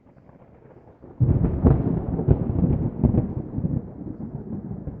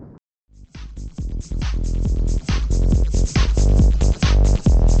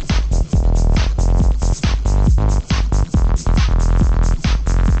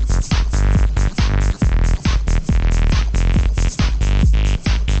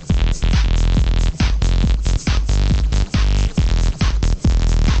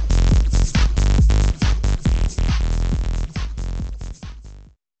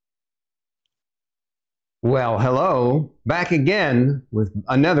Well, hello, back again with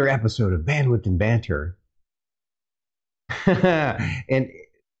another episode of Bandwidth and Banter. And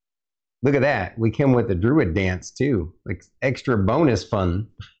look at that, we came with the Druid dance too, like extra bonus fun.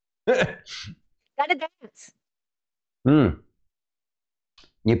 Gotta dance. Hmm.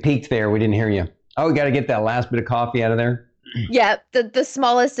 You peaked there, we didn't hear you. Oh, we got to get that last bit of coffee out of there. Yeah, the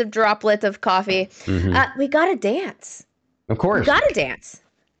smallest of droplets of coffee. We gotta dance. Of We course. gotta dance.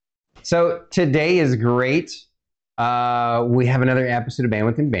 So today is great. We have another episode of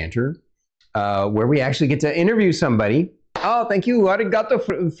Bandwidth and Banter where we actually get to interview somebody. Oh, thank you. Arigato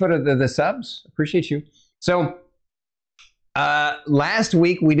for the subs. Appreciate you. So last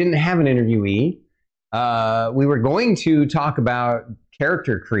week we didn't have an interviewee. We were going to talk about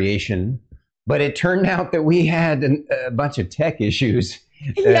character creation, but it turned out that we had a bunch of tech issues,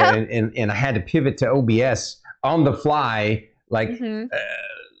 Yeah. and I had to pivot to OBS on the fly, like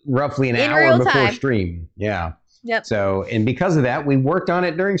roughly an In hour real before time. stream. Yeah. Yep. So, and because of that, we worked on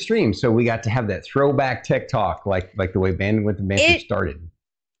it during stream. So we got to have that throwback tech talk, like the way Bandwidth and Banter started.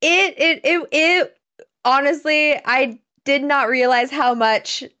 It honestly, I did not realize how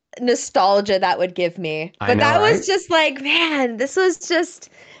much nostalgia that would give me. I But know, that was right? just like, man, this was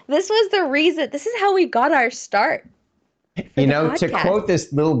the reason. This is how we got our start. You know, to podcast. quote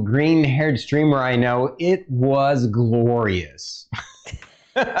this little green-haired streamer I know, it was glorious.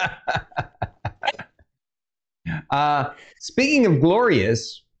 Speaking of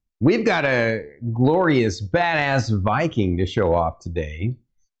glorious, we've got a glorious, badass Viking to show off today.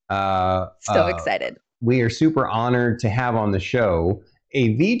 So excited. We are super honored to have on the show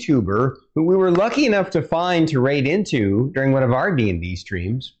a VTuber who we were lucky enough to find to raid into during one of our D&D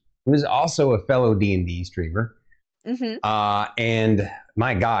streams, who is also a fellow D&D streamer. And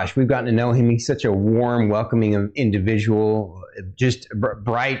my gosh, we've gotten to know him. He's such a warm, welcoming individual, just a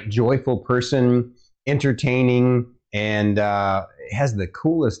bright, joyful person, entertaining, and has the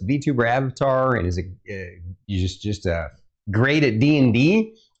coolest VTuber avatar, and is just great at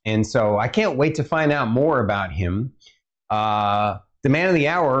D&D. And so I can't wait to find out more about him. The man of the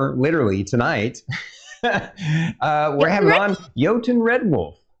hour, literally tonight. We're having on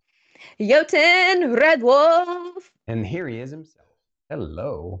JotunRedwulf. JotunRedwulf. And here he is himself.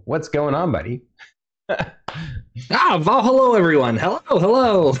 Hello. What's going on, buddy? Hello, everyone.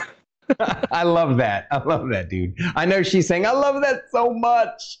 Hello. I love that. I love that, dude. I know she's saying, I love that so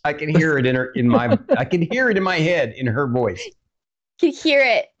much. I can hear it I can hear it in my head in her voice. You hear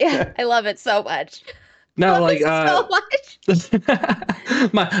it. Yeah, I love it so much. No, like so much.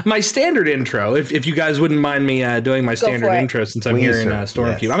 my standard intro. If you guys wouldn't mind me doing my standard intro, since I'm here in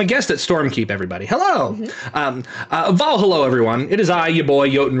Stormkeep. Yes. I'm a guest at Stormkeep. Everybody, hello. Hello, everyone. It is I, your boy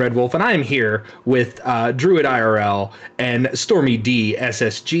JotunRedwulf, and I am here with Druid IRL and Stormy D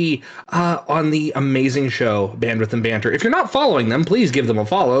SSG on the amazing show Bandwidth and Banter. If you're not following them, please give them a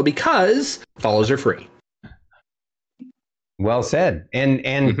follow because follows are free. Well said.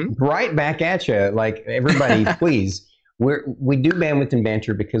 And right back at you, like everybody, please. We do Bandwidth and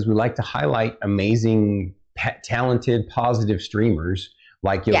Banter because we like to highlight amazing, talented, positive streamers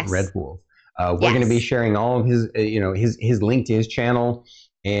like JotunRedwulf. We're going to be sharing all of his, his link to his channel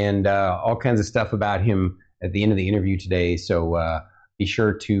and all kinds of stuff about him at the end of the interview today. So be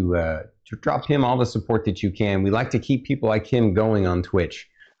sure to drop him all the support that you can. We like to keep people like him going on Twitch.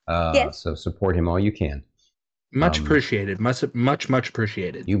 So support him all you can. Much appreciated. Much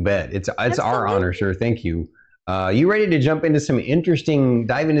appreciated. You bet. It's our honor, sir. Thank you. You ready to jump into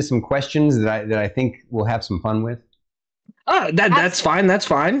dive into some questions that I think we'll have some fun with? That's fine. That's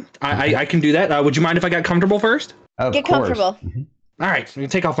fine. I can do that. Would you mind if I got comfortable first? Get comfortable. All right. Let me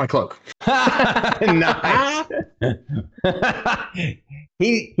take off my cloak. Nice.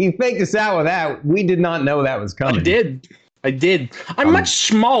 He faked us out with that. We did not know that was coming. I did. I'm much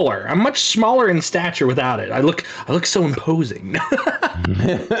smaller. I'm much smaller in stature without it. I look so imposing.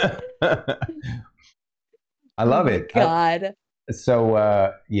 I love it. God.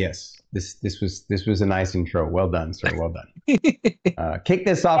 So yes, this was a nice intro. Well done, sir. Well done. Kick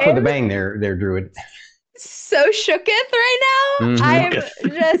this off with a bang, there, Druid. So shooketh right now. I'm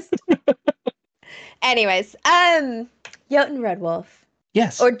just. Anyways, JotunRedwulf.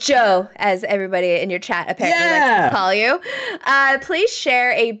 Yes. Or Joe, as everybody in your chat apparently likes to call you. Please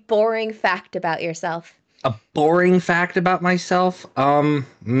share a boring fact about yourself. A boring fact about myself? I'm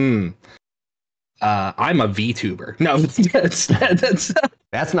a VTuber. No,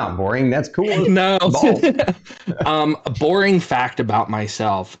 that's not boring. That's cool. No. A boring fact about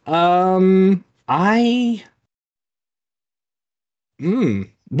myself. Wow, I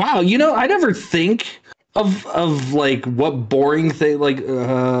never think of like what boring thing, like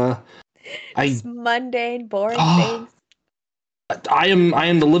Just mundane, boring things. I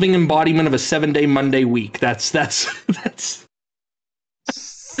am the living embodiment of a 7-day Monday week. That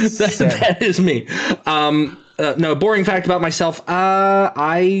is me. No, boring fact about myself.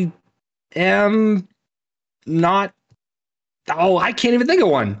 I am not. Oh, I can't even think of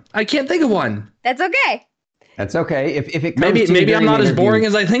one. I can't think of one. That's okay. That's okay. If it comes maybe I'm not as boring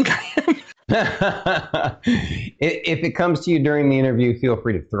as I think I am. If it comes to you during the interview, feel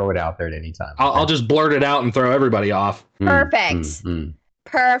free to throw it out there at any time. I'll just blurt it out and throw everybody off. Perfect.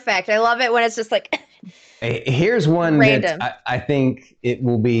 Perfect. I love it when it's just like. Here's one random. that I think it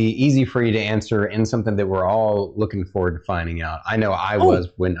will be easy for you to answer, and something that we're all looking forward to finding out. I know I was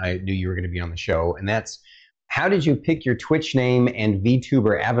when I knew you were going to be on the show, and that's, how did you pick your Twitch name and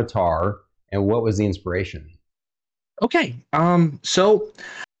VTuber avatar, and what was the inspiration? Okay. So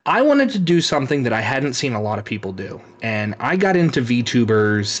I wanted to do something that I hadn't seen a lot of people do. And I got into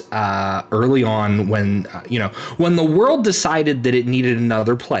VTubers early on when, when the world decided that it needed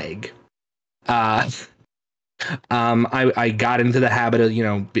another plague. I got into the habit of,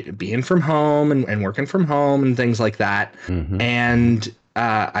 being from home and working from home and things like that. And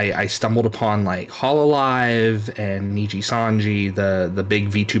I stumbled upon like Hololive and Niji Sanji, the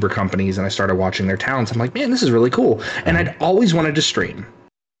big VTuber companies, and I started watching their talents. I'm like, man, this is really cool. And I'd always wanted to stream.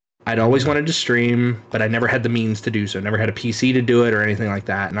 But I never had the means to do so. Never had a PC to do it or anything like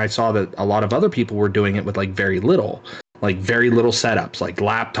that. And I saw that a lot of other people were doing it with like very little setups, like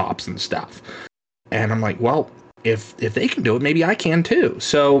laptops and stuff. And I'm like, well, if they can do it, maybe I can too.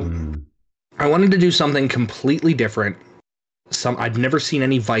 So I wanted to do something completely different. I'd never seen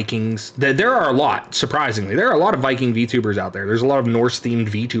any Vikings. There are a lot, surprisingly. There are a lot of Viking VTubers out there. There's a lot of Norse-themed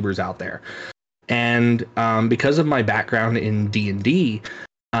VTubers out there. And because of my background in D&D,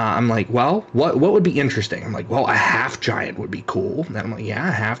 I'm like, well, what would be interesting? I'm like, well, a half giant would be cool. And I'm like, yeah,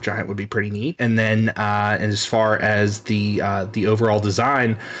 a half giant would be pretty neat. And then as far as the overall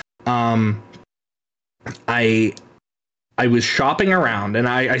design, I was shopping around, and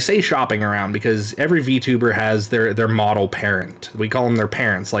I say shopping around because every VTuber has their model parent. We call them their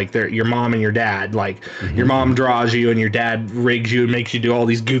parents, like your mom and your dad. Like your mom draws you and your dad rigs you and makes you do all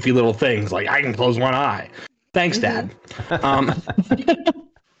these goofy little things. Like, I can close one eye. Thanks, Dad.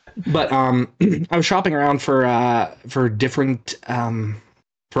 But I was shopping around for different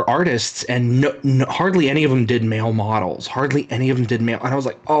for artists, and hardly any of them did male models. Hardly any of them did male. And I was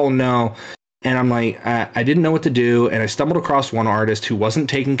like, oh no. And I'm like, I didn't know what to do. And I stumbled across one artist who wasn't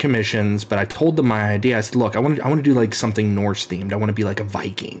taking commissions, but I told them my idea. I said, look, I want to do like something Norse themed. I want to be like a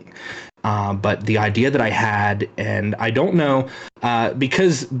Viking. But the idea that I had, and I don't know,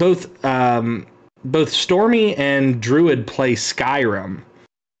 because both Stormy and Druid play Skyrim.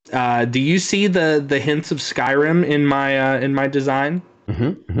 Do you see the hints of Skyrim in my design?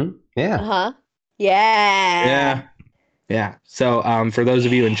 Yeah. Yeah. Yeah. So for those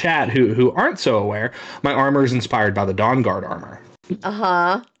of you in chat who aren't so aware, my armor is inspired by the Dawnguard armor.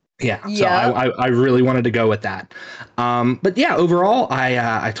 Yeah. So I really wanted to go with that. But yeah, overall,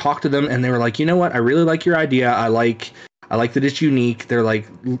 I talked to them and they were like, you know what? I really like your idea. I like that it's unique. They're like,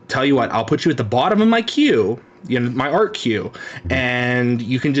 tell you what, I'll put you at the bottom of my queue, my art queue, and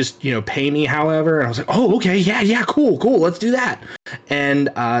you can just, pay me however. And I was like, oh, okay. Yeah. Cool. Let's do that. And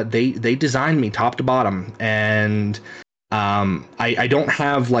they designed me top to bottom. And I don't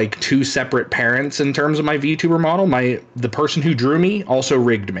have like two separate parents in terms of my VTuber model. The person who drew me also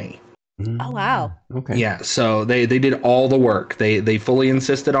rigged me. Oh wow. Okay. Yeah, so they did all the work. They fully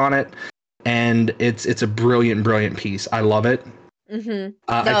insisted on it, and it's a brilliant piece. I love it.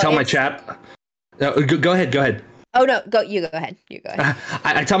 I tell my chat. Go ahead. Oh no, you go ahead.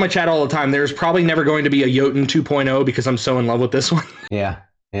 I tell my chat all the time. There's probably never going to be a Jotun 2.0 because I'm so in love with this one. Yeah.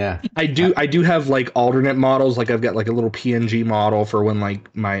 I do have like alternate models. Like I've got like a little PNG model for when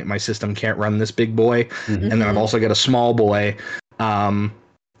like my system can't run this big boy, and then I've also got a small boy,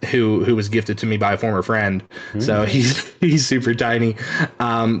 who was gifted to me by a former friend. So he's super tiny.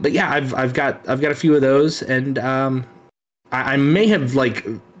 But yeah, I've got a few of those, and I may have like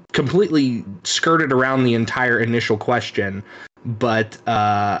completely skirted around the entire initial question, but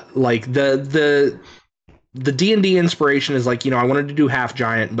like the D&D inspiration is like, I wanted to do half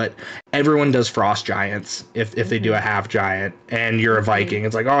giant, but everyone does frost giants if they do a half giant and you're a Viking.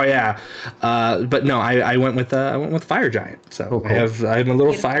 It's like, oh yeah. But no, I went with fire giant. So cool. I have a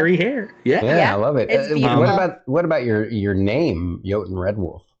little fiery hair. Yeah, I love it. It's beautiful. What about your name,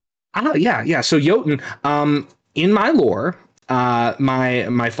 JotunRedwulf? Oh yeah. So Jotun, in my lore,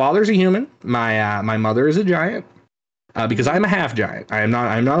 my father's a human. My mother is a giant. Because I'm a half giant. I'm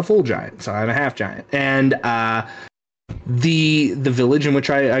not a full giant, so I'm a half giant. And the village in which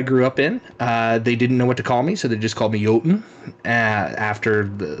I grew up in, they didn't know what to call me, so they just called me Jotun, after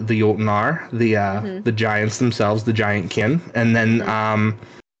the Jotnar, the giants themselves, the giant kin. And then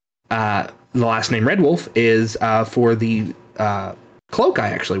the last name Redwulf is for the cloak I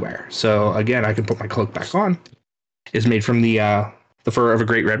actually wear. So again, I can put my cloak back on. It's made from the fur of a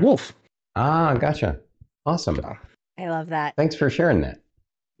great red wolf. Ah, gotcha. Awesome. I love that. Thanks for sharing that.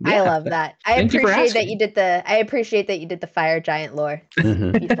 Yeah. I love that. I appreciate that you did the fire giant lore.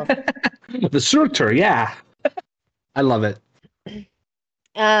 Beautiful. The Surtur, yeah. I love it.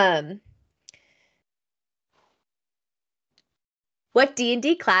 What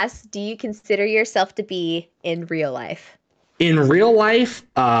D&D class do you consider yourself to be in real life? In real life,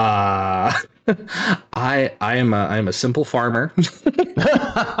 I am a simple farmer.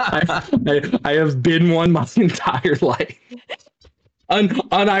 I have been one my entire life.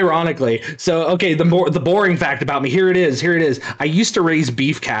 Unironically. So, okay, the boring fact about me, here it is. I used to raise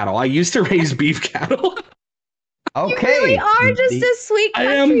beef cattle. Okay. You really are just a sweet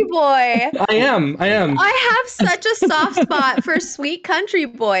country boy. I am. I have such a soft spot for sweet country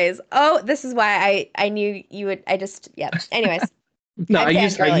boys. Oh, this is why I knew you would. Anyways. No, I'm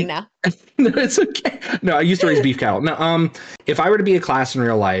fangirling now. No, it's okay. No, I used to raise beef cattle. No, if I were to be a class in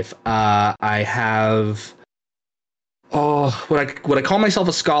real life, I have. Oh, would I call myself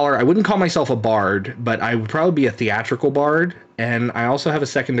a scholar? I wouldn't call myself a bard, but I would probably be a theatrical bard. And I also have a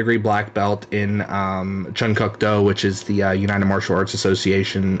 2nd degree black belt in Chun Kuk Do, which is the United Martial Arts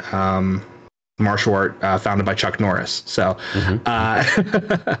Association martial art founded by Chuck Norris. So,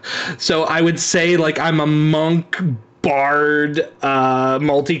 so I would say like I'm a monk bard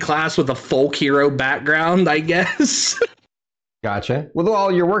multi-class with a folk hero background, I guess. Gotcha. Well,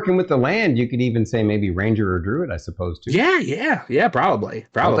 while you're working with the land, you could even say maybe ranger or druid, I suppose, too. Yeah, probably.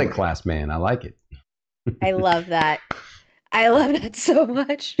 Multi-class man. I like it. I love that. I love that so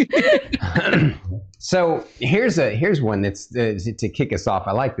much. So here's one that's to kick us off.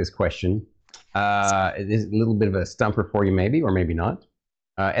 I like this question. It is a little bit of a stumper for you, maybe, or maybe not.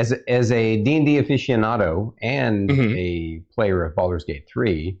 As a D&D aficionado and a player of Baldur's Gate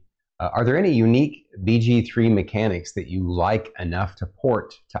 3, are there any unique BG3 mechanics that you like enough to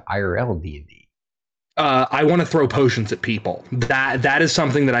port to IRL D&D? I want to throw potions at people. That is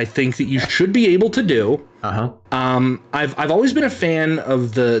something that I think that you should be able to do. I've always been a fan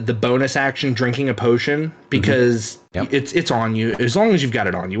of the bonus action drinking a potion because it's on you as long as you've got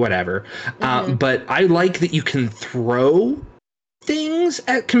it on you, whatever. But I like that you can throw things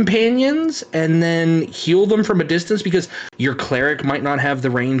at companions and then heal them from a distance because your cleric might not have the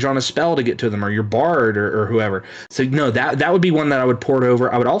range on a spell to get to them, or your bard or whoever. So no, that would be one that I would port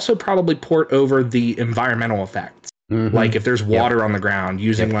over. I would also probably port over the environmental effects. Like if there's water on the ground,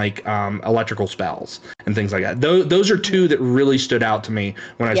 using like electrical spells and things like that. Those are two that really stood out to me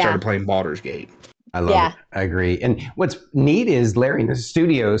when I started playing Baldur's Gate. I love it. I agree. And what's neat is Larry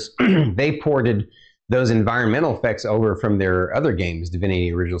Studios, they ported those environmental effects over from their other games,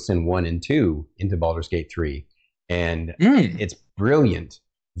 Divinity Original Sin 1 and 2, into Baldur's Gate 3. And it's brilliant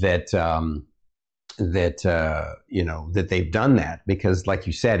that that they've done that, because like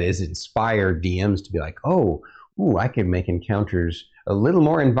you said, it's inspired DMs to be like, I can make encounters a little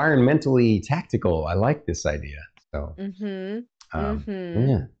more environmentally tactical. I like this idea. So yeah.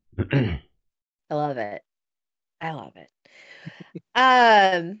 I love it.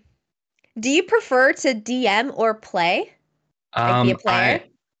 Do you prefer to DM or play? Like be a player?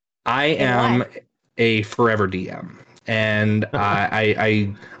 I am a forever DM, and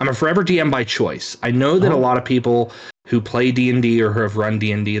I'm a forever DM by choice. I know that a lot of people who play D&D or who have run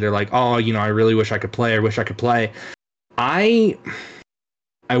D&D, they're like, I really wish I could play. I wish I could play. I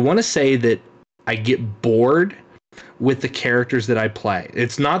want to say that I get bored with the characters that I play.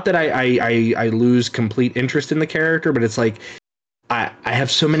 It's not that I lose complete interest in the character, but it's like I have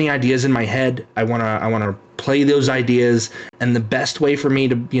so many ideas in my head. I wanna play those ideas, and the best way for me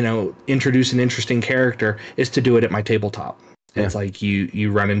to introduce an interesting character is to do it at my tabletop. Yeah. It's like you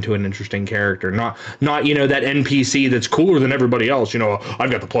run into an interesting character, not that NPC that's cooler than everybody else.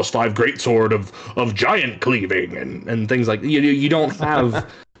 I've got the +5 greatsword of giant cleaving and things like you don't have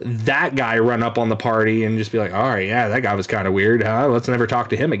that guy run up on the party and just be like, all right, yeah, that guy was kind of weird, huh? Let's never talk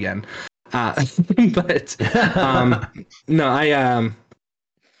to him again. But no,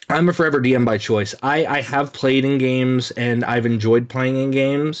 I'm a forever DM by choice. I have played in games and I've enjoyed playing in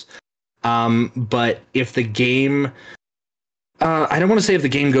games. But if the game, I don't want to say if the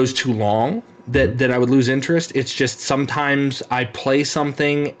game goes too long that I would lose interest. It's just sometimes I play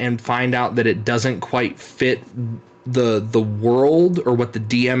something and find out that it doesn't quite fit the world or what the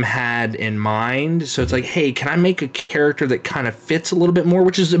DM had in mind. So it's like, hey, can I make a character that kind of fits a little bit more,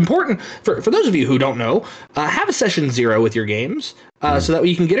 which is important for those of you who don't know. Have a session 0 with your games, so that way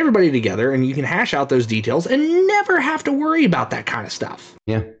you can get everybody together and you can hash out those details and never have to worry about that kind of stuff.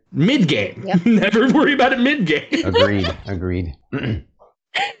 Yeah. Mid game. Yep. Never worry about it mid game. Agreed.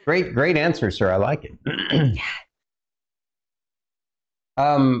 Great answer, sir. I like it. Yeah.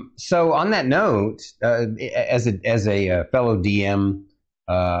 So on that note, as a fellow DM,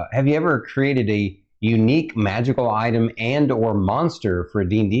 have you ever created a unique magical item and or monster for a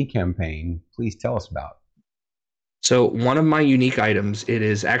D&D campaign? Please tell us about. So one of my unique items, it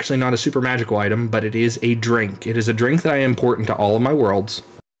is actually not a super magical item, but it is a drink. It is a drink that I import into all of my worlds.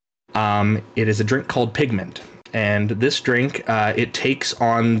 It is a drink called Pigment. And this drink, it takes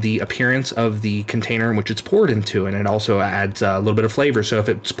on the appearance of the container in which it's poured into, and it also adds a little bit of flavor. So if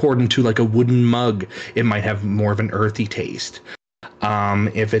it's poured into like a wooden mug, it might have more of an earthy taste.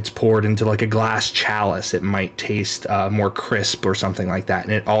 If it's poured into like a glass chalice, it might taste more crisp or something like that.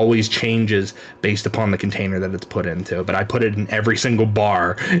 And it always changes based upon the container that it's put into. But I put it in every single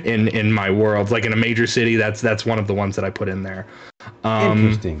bar in my world. Like in a major city, that's one of the ones that I put in there.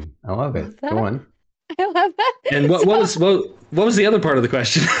 Interesting. I love it. Go on. I love that. And what was the other part of the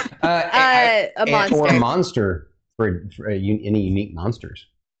question? A monster. Or a monster for any unique monsters.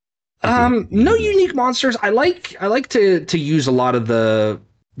 No unique monsters. I like to use a lot of the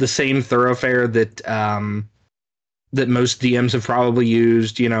same thoroughfare that that most DMs have probably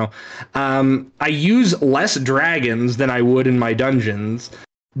used. You know, I use less dragons than I would in my dungeons,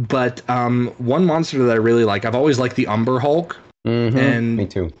 but one monster that I really like, I've always liked the Umber Hulk. Mm-hmm. And me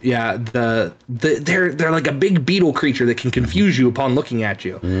too. Yeah, they're like a big beetle creature that can confuse you upon looking at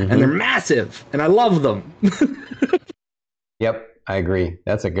you, and they're massive, and I love them. Yep, I agree.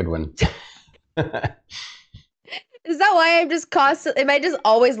 That's a good one. Is that why I'm just constantly? Am I just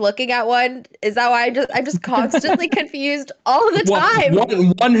always looking at one? Is that why I'm just constantly confused all the time?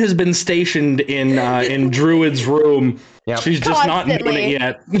 One has been stationed in Druid's room. Yep. She's just not doing it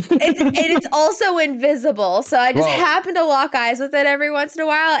yet. It's also invisible, so I just happen to lock eyes with it every once in a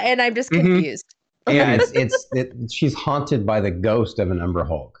while, and I'm just confused. Yeah, she's haunted by the ghost of an Umber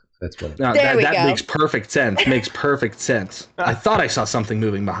Hulk. That's what. That makes perfect sense. Makes perfect sense. I thought I saw something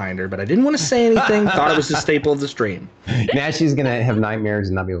moving behind her, but I didn't want to say anything. Thought it was the staple of the stream. Now she's gonna have nightmares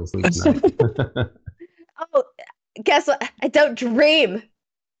and not be able to sleep tonight. Oh, guess what? I don't dream.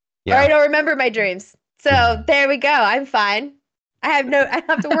 Yeah. Or I don't remember my dreams. So there we go. I'm fine. I don't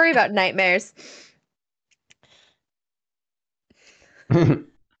have to worry about nightmares.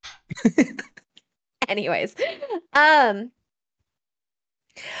 Anyways, can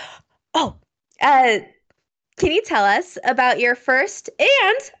you tell us about your first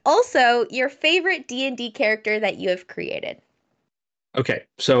and also your favorite D&D character that you have created? Okay,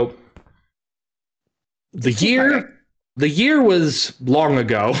 so the year was long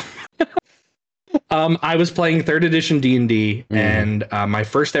ago. I was playing 3rd edition D&D, and my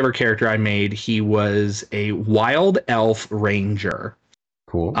first ever character I made, he was a wild elf ranger.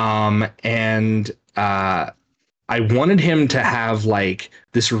 Cool. And I wanted him to have like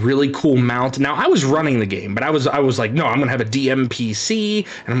this really cool mount. Now I was running the game, but I was like, no, I'm gonna have a DM PC,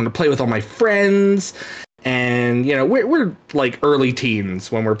 and I'm gonna play with all my friends. And you know, we're like early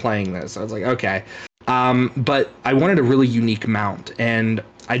teens when we're playing this. I was like, okay. But I wanted a really unique mount, and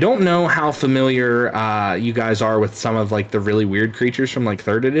I don't know how familiar you guys are with some of like the really weird creatures from like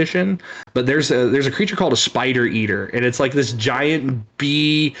 3rd edition, but there's a creature called a spider eater, and it's like this giant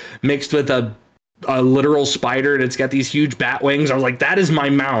bee mixed with a literal spider, and it's got these huge bat wings. I was like, that is my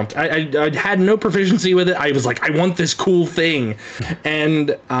mount. I had no proficiency with it. I was like, I want this cool thing,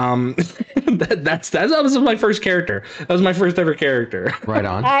 and that was my first character. That was my first ever character. Right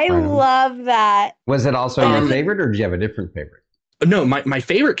on. I love that. Was it also your favorite, or did you have a different favorite? No, my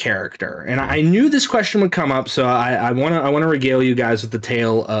favorite character, and I knew this question would come up, so I want to regale you guys with the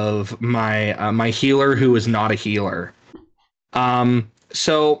tale of my healer who is not a healer.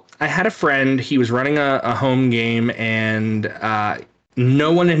 So I had a friend. He was running a home game, and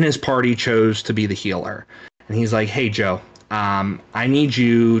no one in his party chose to be the healer. And he's like, "Hey, Joe, I need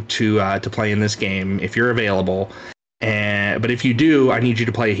you to play in this game if you're available. But if you do, I need you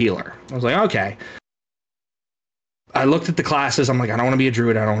to play a healer." I was like, "Okay." I looked at the classes. I'm like, I don't want to be a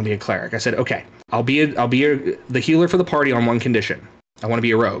druid. I don't want to be a cleric. I said, okay, I'll be the healer for the party on one condition. I want to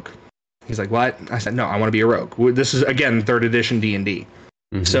be a rogue. He's like, what? I said, no, I want to be a rogue. This is, again, 3rd edition D&D.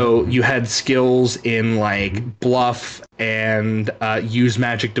 So you had skills in like bluff and use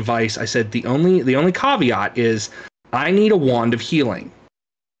magic device. I said, the only caveat is I need a wand of healing.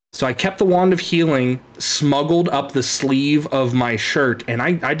 So I kept the wand of healing smuggled up the sleeve of my shirt, and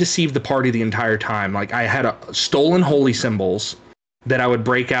I deceived the party the entire time. Like, I had stolen holy symbols that I would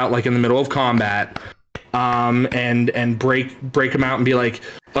break out like in the middle of combat, and break them out and be like,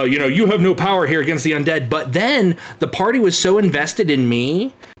 you have no power here against the undead. But then the party was so invested in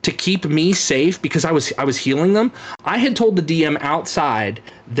me to keep me safe because I was healing them. I had told the DM outside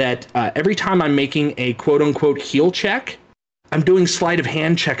that every time I'm making a quote unquote heal check, I'm doing sleight of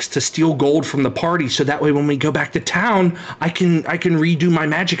hand checks to steal gold from the party, so that way when we go back to town, I can redo my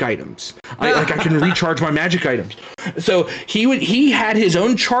magic items. I can recharge my magic items. So he had his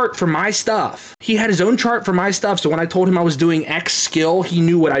own chart for my stuff. So when I told him I was doing X skill, he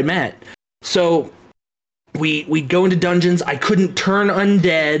knew what I meant. So we go into dungeons. I couldn't turn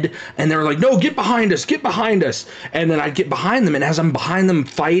undead, and they were like, "No, get behind us, get behind us." And then I'd get behind them, and as I'm behind them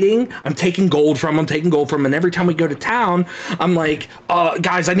fighting, I'm taking gold from them. And every time we go to town, I'm like,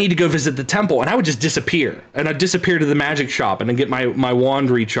 "Guys, I need to go visit the temple," and I would just disappear, and I'd disappear to the magic shop, and then get my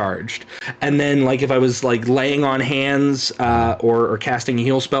wand recharged. And then, like, if I was like laying on hands or casting a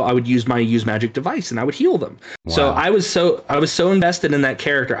heal spell, I would use my use magic device, and I would heal them. Wow. So I was so invested in that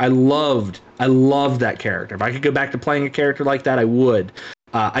character. I loved that character. If I could go back to playing a character like that, I would.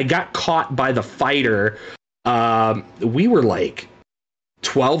 I got caught by the fighter. We were like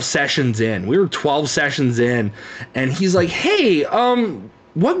 12 sessions in. And he's like, "Hey,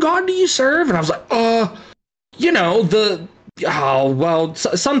 what god do you serve?" And I was like,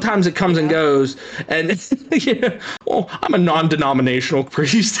 sometimes it comes and goes. And I'm a non-denominational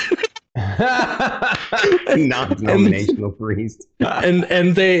priest. Non-denominational priest.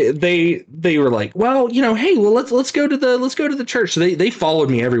 and they were like, "Well, hey, well, let's go to the church." So they followed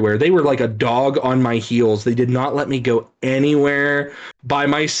me everywhere. They were like a dog on my heels. They did not let me go anywhere by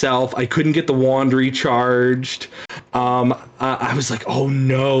myself. I couldn't get the wand recharged. I was like, "Oh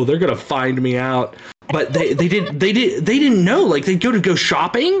no, they're gonna find me out." But they didn't know. Like, they'd go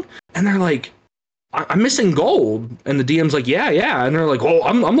shopping, and they're like, "I'm missing gold." And the DM's like, yeah. And they're like, "Oh,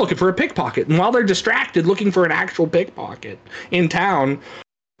 I'm looking for a pickpocket." And while they're distracted looking for an actual pickpocket in town,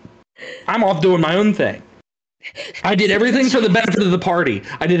 I'm off doing my own thing. I did everything for the benefit of the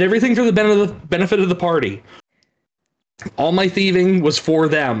party. All my thieving was for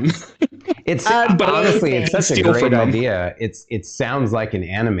them. But honestly, it's such a great idea. It sounds like an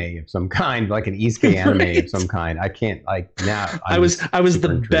anime of some kind, like an isekai anime of some kind. I can't now. I was the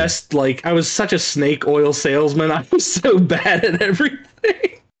intrigued. Best. Like, I was such a snake oil salesman. I was so bad at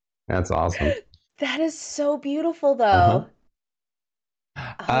everything. That's awesome. That is so beautiful, though.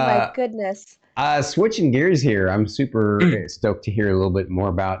 Oh my goodness. Switching gears here, I'm super stoked to hear a little bit more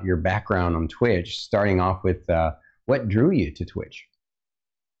about your background on Twitch. Starting off with what drew you to Twitch?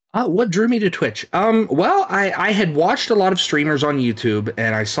 What drew me to Twitch? Well, I had watched a lot of streamers on YouTube,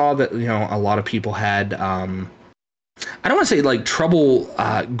 and I saw that, a lot of people had, I don't want to say like trouble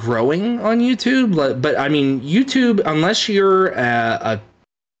growing on YouTube, but I mean, YouTube, unless you're a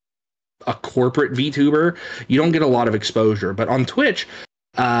corporate VTuber, you don't get a lot of exposure. But on Twitch,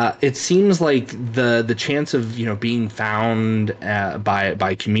 it seems like the chance of being found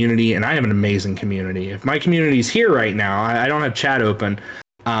by community, and I have an amazing community. If my community's here right now, I don't have chat open.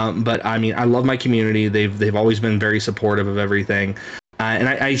 But I mean, I love my community. They've always been very supportive of everything. And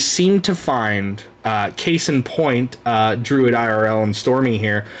I seem to find, case in point, Druid IRL and Stormy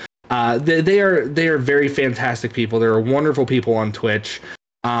here, they are very fantastic people. They're wonderful people on Twitch.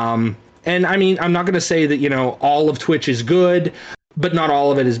 And I mean, I'm not going to say that, all of Twitch is good, but not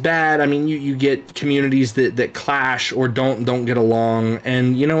all of it is bad. I mean, you get communities that clash or don't get along.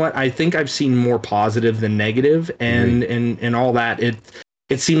 And you know what? I think I've seen more positive than negative, and all that.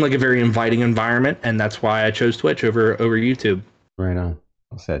 It seemed like a very inviting environment, and that's why I chose Twitch over YouTube. Right on.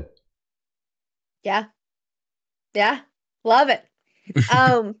 Well said. Yeah. Love it.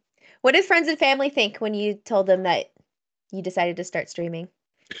 What did friends and family think when you told them that you decided to start streaming?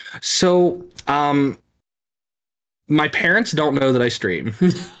 So, my parents don't know that I stream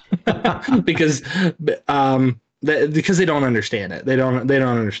because they don't understand it. They don't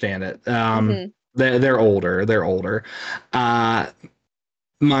understand it. They're older.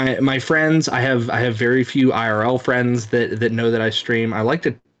 My friends, I have very few IRL friends that know that I stream. I like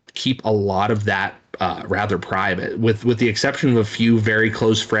to keep a lot of that rather private, with the exception of a few very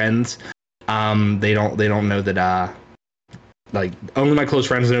close friends. They don't know that like, only my close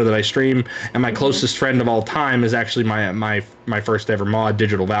friends know that I stream, and my closest friend of all time is actually my first ever mod,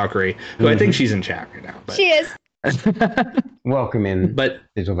 Digital Valkyrie, who I think she's in chat right now. But. She is. Welcome in,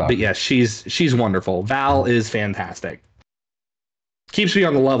 Digital Valkyrie. But yeah, she's wonderful. Val is fantastic. Keeps me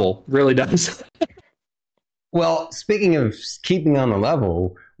on the level, really does. Well, speaking of keeping on the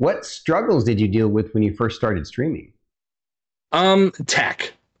level, what struggles did you deal with when you first started streaming?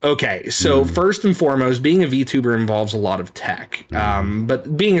 Tech. Okay, so first and foremost, being a VTuber involves a lot of tech,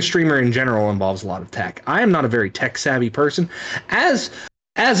 but being a streamer in general involves a lot of tech. I am not a very tech savvy person. As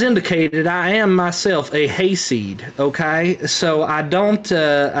indicated, I am myself a hayseed. Okay, so I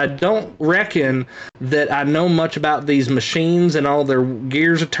don't reckon that I know much about these machines and all their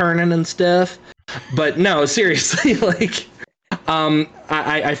gears are turning and stuff. But no, seriously, like.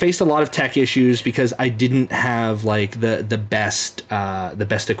 I faced a lot of tech issues because I didn't have like the best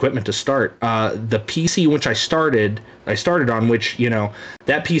equipment to start. The PC which I started on, which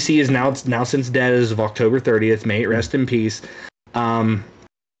that PC is now since dead as of October 30th. May it rest in peace.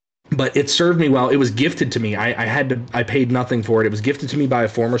 But it served me well. It was gifted to me. I paid nothing for it. It was gifted to me by a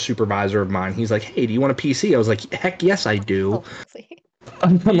former supervisor of mine. He's like, "Hey, do you want a PC?" I was like, "Heck yes, I do."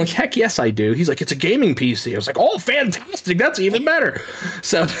 I'm like, "Heck yes, I do." He's like, "It's a gaming PC." I was like, "Oh, fantastic! That's even better."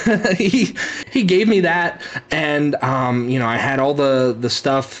 So he gave me that, and I had all the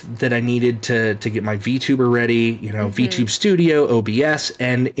stuff that I needed to get my VTuber ready. VTube Studio, OBS,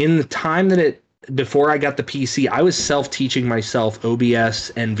 and in the time before I got the PC, I was self-teaching myself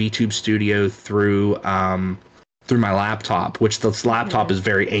OBS and VTube Studio through my laptop, which this laptop is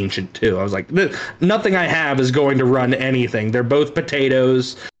very ancient too. I was like, nothing I have is going to run anything. They're both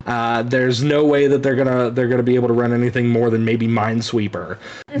potatoes. There's no way that they're gonna be able to run anything more than maybe Minesweeper.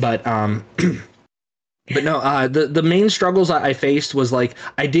 But But no, the main struggles I faced was like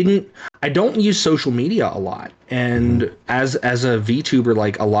I don't use social media a lot, and as a VTuber,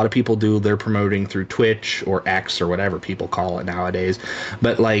 like a lot of people do, they're promoting through Twitch or X or whatever people call it nowadays.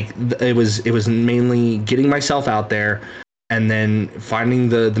 But like it was mainly getting myself out there, and then finding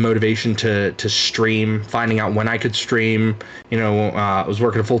the motivation to stream, finding out when I could stream. I was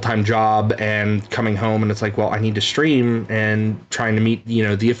working a full-time job and coming home, and it's like, well, I need to stream, and trying to meet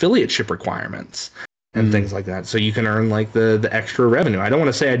the affiliateship requirements and things like that, so you can earn like the extra revenue. I don't want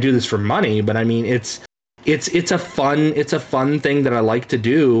to say I do this for money, but I mean it's a fun thing that I like to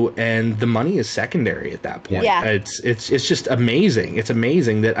do, and the money is secondary at that point. Yeah. It's just amazing. It's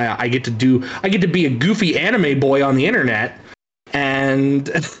amazing that I get to be a goofy anime boy on the internet,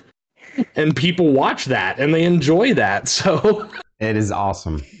 and people watch that and they enjoy that. So it is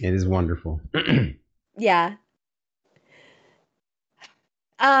awesome. It is wonderful. Yeah.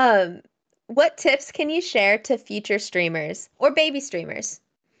 What tips can you share to future streamers or baby streamers?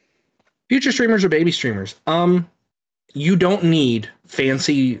 Future streamers or baby streamers. You don't need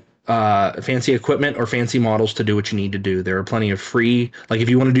fancy equipment or fancy models to do what you need to do. There are plenty of free, like if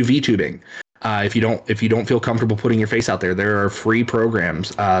you want to do VTubing, if you don't feel comfortable putting your face out there are free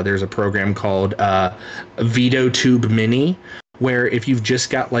programs. There's a program called VideoTube Mini, where if you've just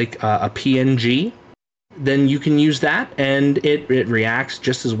got like a PNG, then you can use that, and it reacts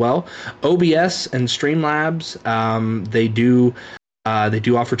just as well. OBS and Streamlabs, they do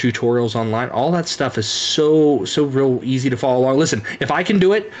offer tutorials online. All that stuff is so real easy to follow along. Listen, if I can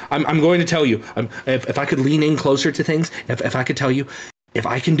do it, I'm going to tell you. If I could lean in closer to things, if I could tell you, if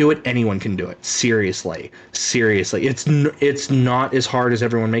I can do it, anyone can do it. Seriously, it's not as hard as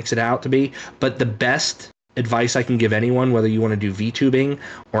everyone makes it out to be. But the best advice I can give anyone, whether you want to do VTubing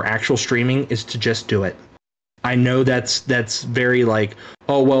or actual streaming, is to just do it. I know that's very like,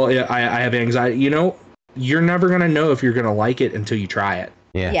 oh well, I have anxiety. You're never gonna know if you're gonna like it until you try it.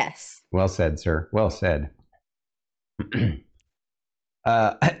 Yeah. Yes. Well said, sir. Well said. And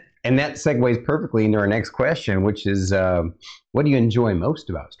that segues perfectly into our next question, which is, what do you enjoy most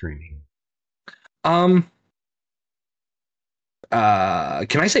about streaming?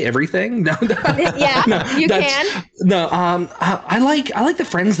 Can I say everything? No. Yeah, no, you can. No, I like the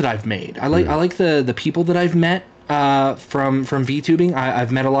friends that I've made. I like the people that I've met from VTubing.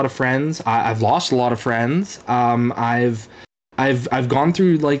 I've met a lot of friends. I've lost a lot of friends. I've gone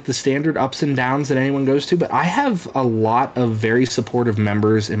through like the standard ups and downs that anyone goes to, but I have a lot of very supportive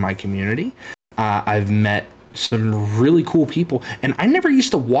members in my community. I've met some really cool people, and I never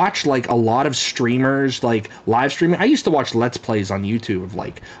used to watch like a lot of streamers like live streaming. I used to watch let's plays on YouTube of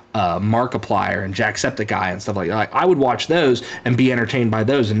like Markiplier and Jacksepticeye and stuff like that. Like I would watch those and be entertained by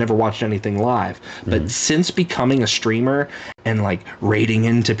those and never watched anything live. But since becoming a streamer and like raiding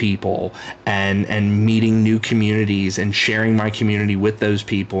into people and meeting new communities and sharing my community with those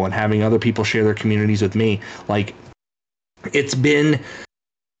people and having other people share their communities with me, like it's been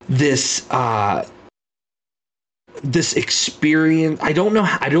this experience. I don't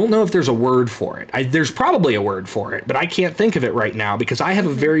know if there's a word for it. There's probably a word for it, but I can't think of it right now because I have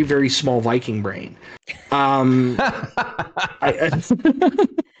a very, very small Viking brain.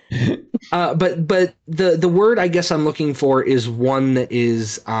 But the word I guess I'm looking for is one that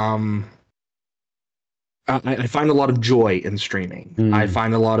is I find a lot of joy in streaming. I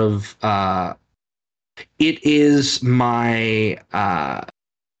find a lot of it is my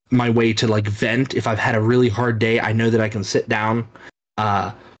my way to like vent. If I've had a really hard day, I know that I can sit down,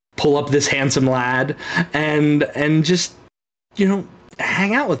 pull up this handsome lad, and just, you know,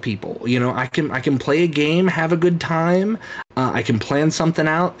 hang out with people. You know, I can play a game, have a good time. I can plan something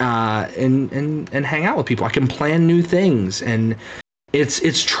out, and hang out with people. I can plan new things, and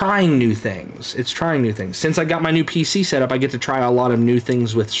it's trying new things. It's trying new things. Since I got my new PC set up, I get to try a lot of new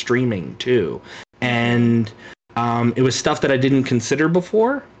things with streaming too, and it was stuff that I didn't consider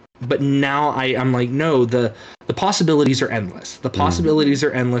before. But now I'm like, no, the possibilities are endless. The possibilities are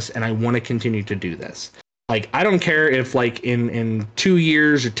endless, and I want to continue to do this. Like, I don't care if, like, in 2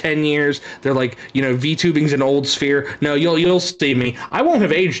 years or 10 years, they're like, you know, VTubing's an old sphere. No, you'll see me. I won't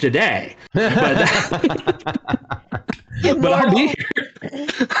have aged a day. But, but I'll be here.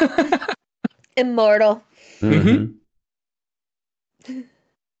 Immortal. Mm-hmm.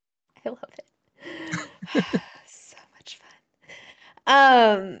 I love it. So much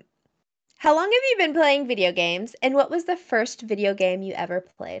fun. How long have you been playing video games, and what was the first video game you ever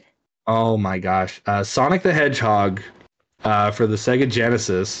played? Oh my gosh. Sonic the Hedgehog for the Sega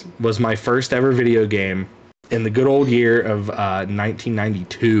Genesis was my first ever video game in the good old year of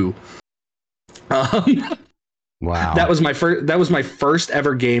 1992. Wow. That was my first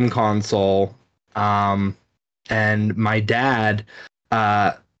ever game console. And my dad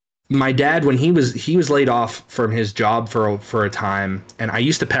when he was laid off from his job for a time, and I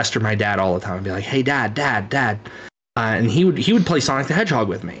used to pester my dad all the time and be like, "Hey, dad. And he would play Sonic the Hedgehog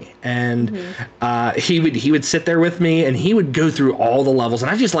with me, and he would sit there with me, and he would go through all the levels,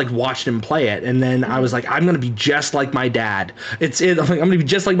 and I just like watched him play it, and then I was like, I'm gonna be just like my dad. I'm gonna be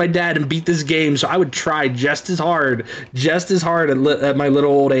just like my dad and beat this game. So I would try just as hard at my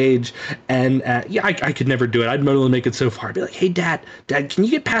little old age, and I could never do it. I'd only make it so far. I'd be like, hey, dad, can you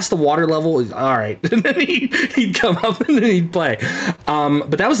get past the water level? All right, and then he'd come up and then he'd play.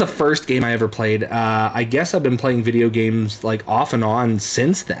 But that was the first game I ever played. I guess I've been playing video games like off and on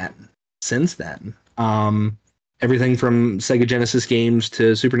since then. Everything from Sega Genesis games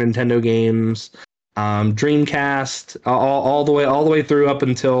to Super Nintendo games, Dreamcast, all the way through up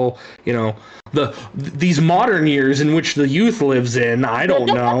until, you know, these modern years in which the youth lives in. I don't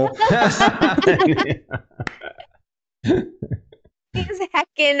know. He's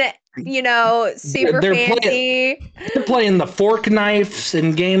heckin', you know, super fancy. They're playing the fork knives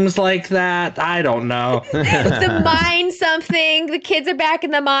and games like that. I don't know. The mine something. The kids are back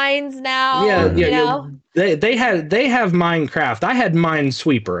in the mines now. Yeah. You know? They have Minecraft. I had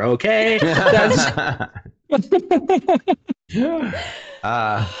Minesweeper. Okay.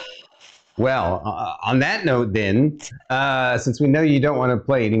 Well, on that note, then, since we know you don't want to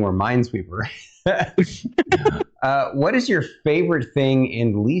play any more Minesweeper. What is your favorite thing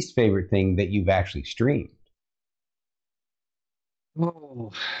and least favorite thing that you've actually streamed?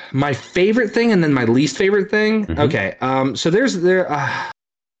 Oh, my favorite thing and then my least favorite thing. Mm-hmm. Okay. So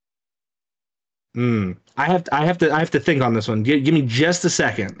I have to think on this one. Give me just a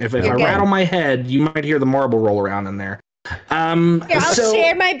second. If I rattle my head, you might hear the marble roll around in there. Here, I'll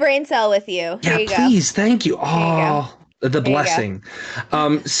share my brain cell with you. Here you go. Please, thank you. Oh, the blessing.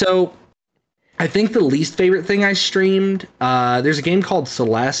 So I think the least favorite thing I streamed, there's a game called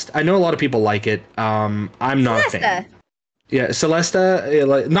Celeste. I know a lot of people like it. I'm not a fan. Yeah,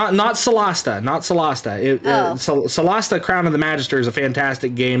 Celesta, not Celasta. Celasta Crown of the Magister is a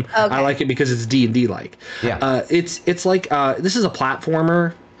fantastic game. Okay. I like it because it's D&D like. Yeah. It's like this is a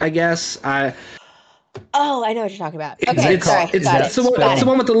platformer, I guess. Oh, I know what you're talking about. Okay, it's the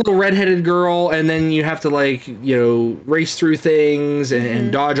one with the little redheaded girl, and then you have to, like, you know, race through things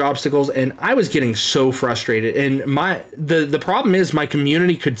and dodge obstacles. And I was getting so frustrated. And the problem is my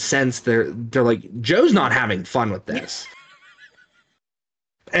community could sense they're like, Joe's not having fun with this.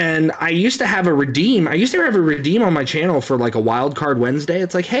 And I used to have a redeem. On my channel for like a Wild Card Wednesday.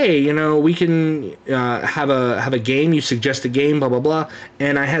 It's like, hey, you know, we can have a game. You suggest a game, blah blah blah.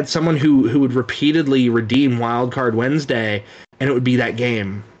 And I had someone who would repeatedly redeem Wild Card Wednesday, and it would be that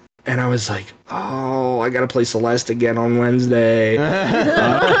game. And I was like, oh, I gotta play Celeste again on Wednesday.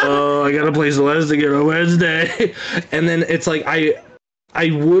 Oh, I gotta play Celeste again on Wednesday. And then it's like I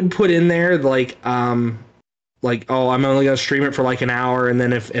would put in there like, oh, I'm only gonna stream it for like an hour, and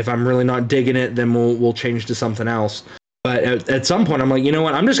then if I'm really not digging it, then we'll change to something else. But at some point, I'm like, you know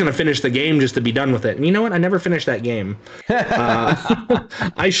what? I'm just going to finish the game just to be done with it. And you know what? I never finished that game.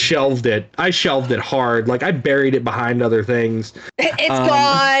 I shelved it. I shelved it hard. Like I buried it behind other things. It's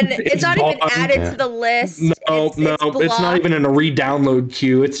gone. It's not gone. even added to the list. No, it's not even in a re-download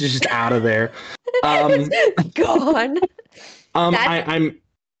queue. It's just out of there. It's gone.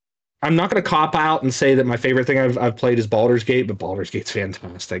 I'm not going to cop out and say that my favorite thing I've played is Baldur's Gate, but Baldur's Gate's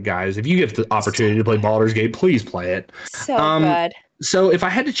fantastic, guys. If you get the opportunity to play Baldur's Gate, please play it. So good. So if I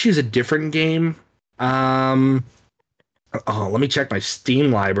had to choose a different game, let me check my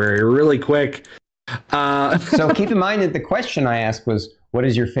Steam library really quick. So keep in mind that the question I asked was, what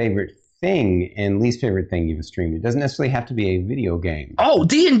is your favorite thing and least favorite thing you've streamed? It doesn't necessarily have to be a video game. Oh,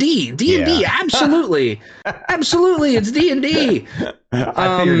 D&D, yeah. Absolutely. Absolutely, it's D&D.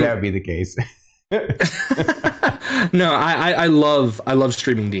 I figured that would be the case. No, I love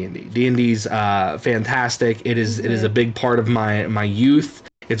streaming D&D. D&D's fantastic. It is a big part of my youth.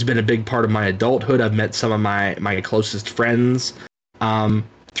 It's been a big part of my adulthood. I've met some of my closest friends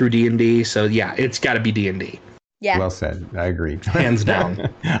through D&D. So yeah, it's got to be D&D. Yeah. Well said. I agree. Hands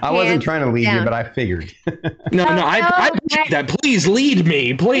down. I wasn't trying to lead you, but I figured. No, I that. Please lead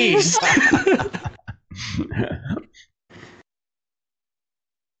me, please.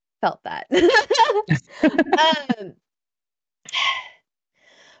 Felt that.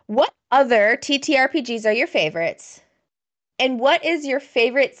 What other TTRPGs are your favorites? And what is your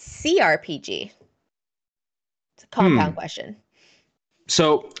favorite CRPG? It's a compound question.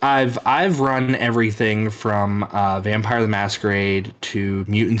 So I've run everything from Vampire the Masquerade to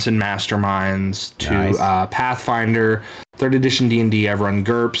Mutants and Masterminds to Pathfinder, 3rd edition D&D. I've run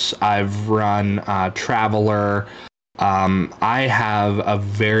GURPS. I've run Traveler. I have a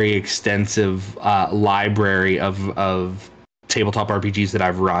very extensive library of tabletop RPGs that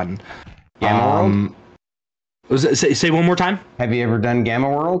I've run. Gamma World? Say one more time. Have you ever done Gamma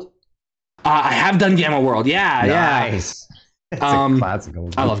World? I have done Gamma World. Yeah, nice. It's a classical.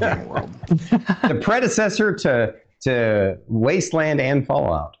 I love Gamma World. The predecessor to Wasteland and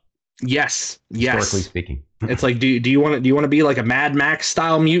Fallout. Yes. Historically speaking. It's like, do you want to be like a Mad Max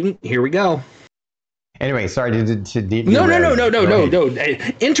style mutant? Here we go. Anyway, sorry to No.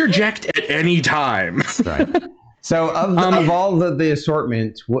 Interject at any time. Right. So of all the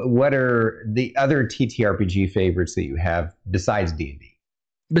assortment, what are the other TTRPG favorites that you have besides D&D?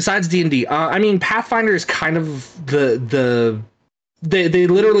 Besides D&D, I mean, Pathfinder is kind of they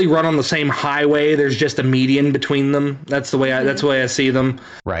literally run on the same highway. There's just a median between them. That's the way I see them.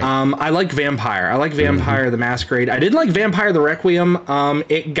 Right. I like Vampire. I like Vampire the Masquerade. I didn't like Vampire the Requiem.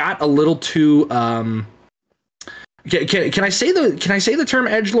 It got a little too. Can I say the term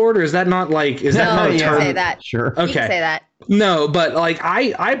edgelord, or is that not like is that not a term? You can say that. Sure. Okay. You can say that. No, but like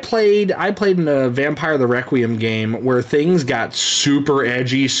I played in a Vampire the Requiem game where things got super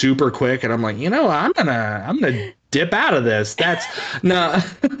edgy, super quick, and I'm like, I'm gonna dip out of this. That's no.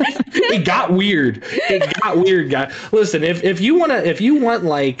 It got weird. Guy. Listen, if you want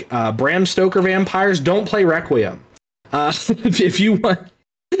like Bram Stoker vampires, don't play Requiem.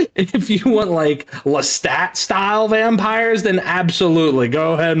 If you want like Lestat style vampires, then absolutely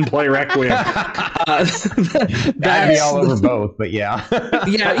go ahead and play Requiem. That'd be all over both, but yeah.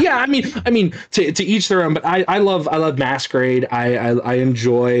 yeah. I mean, to each their own. But I love Masquerade. I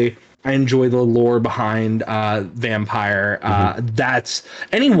enjoy the lore behind Vampire. That's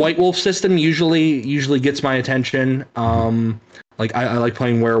any White Wolf system usually gets my attention. Like I like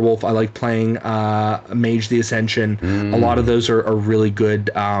playing Werewolf. I like playing Mage the Ascension. A lot of those are really good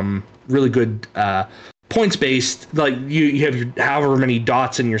points based. Like you have your however many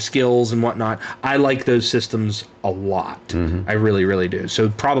dots in your skills and whatnot. I like those systems a lot. I really, really do. So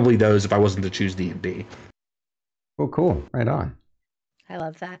probably those if I wasn't to choose D&D. Oh, cool. Right on. I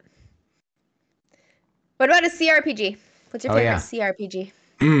love that. What about a CRPG? What's your favorite CRPG?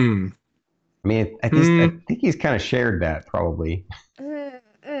 I mean, I think he's kind of shared that probably.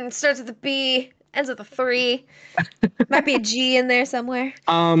 Starts with a B, ends with a 3. Might be a G in there somewhere.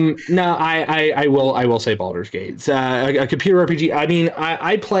 No, I will say Baldur's Gate. It's a computer RPG. I mean,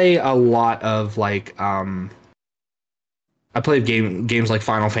 I play a lot of like I play games like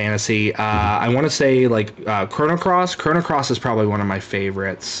Final Fantasy. I want to say like Chrono Cross. Chrono Cross is probably one of my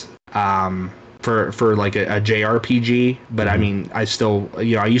favorites. For like a JRPG, but I mean, I still,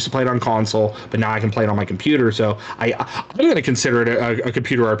 I used to play it on console, but now I can play it on my computer. So I'm going to consider it a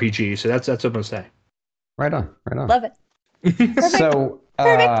computer RPG. So that's what I'm going to say. Right on. Love it. So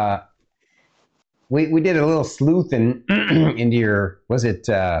we did a little sleuthing into your, was it?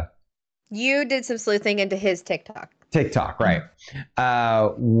 You did some sleuthing into his TikTok. TikTok, right.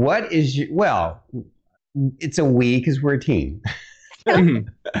 What is it's a we because we're a team.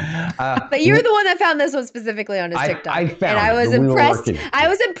 But you're the one that found this one specifically on his TikTok. I found and I was it, impressed. I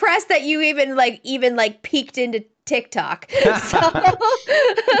was impressed that you even peeked into TikTok. So.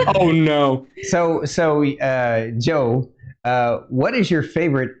 Oh no. So Joe, what is your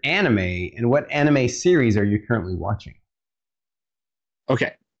favorite anime, and what anime series are you currently watching?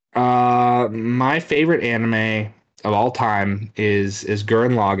 Okay. My favorite anime of all time is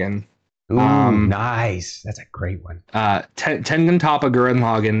Gurren Lagann. Ooh, nice. That's a great one. Tengen Toppa Gurren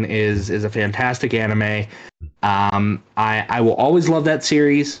Lagann is a fantastic anime. I will always love that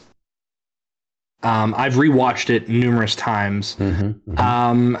series. I've rewatched it numerous times.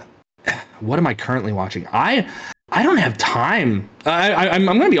 What am I currently watching? I don't have time. I'm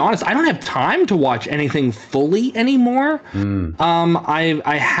going to be honest. I don't have time to watch anything fully anymore.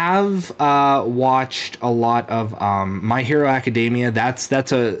 I have watched a lot of My Hero Academia.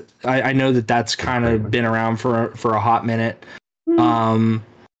 I know that's kind of been around for a hot minute.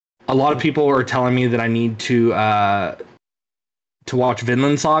 A lot of people are telling me that I need to watch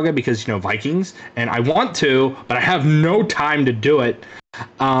Vinland Saga because, Vikings, and I want to, but I have no time to do it.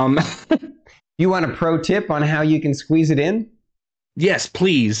 You want a pro tip on how you can squeeze it in? Yes,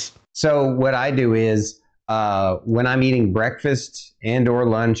 please. So what I do is when I'm eating breakfast and or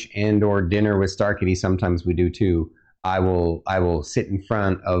lunch and or dinner with Starkitty, sometimes we do too, I will sit in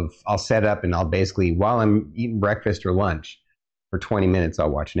front of, I'll set up and I'll basically, while I'm eating breakfast or lunch for 20 minutes, I'll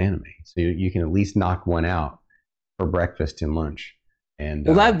watch an anime. So you can at least knock one out for breakfast and lunch. And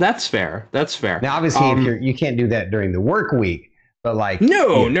well, that's fair. That's fair. Now, obviously, if you can't do that during the work week, but like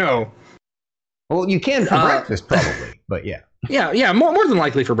no. Well, you can for breakfast probably, but yeah. Yeah, more than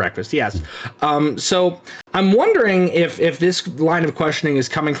likely for breakfast, yes. So I'm wondering if this line of questioning is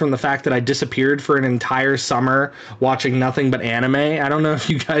coming from the fact that I disappeared for an entire summer watching nothing but anime. I don't know if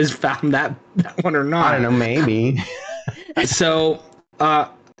you guys found that one or not. I don't know, maybe. So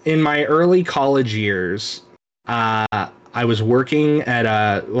in my early college years, I was working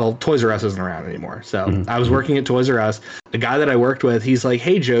at Toys R Us isn't around anymore. So I was working at Toys R Us. The guy that I worked with, he's like,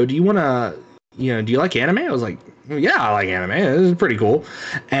 "Hey Joe, do you want to, do you like anime?" I was like, "Yeah, I like anime. This is pretty cool."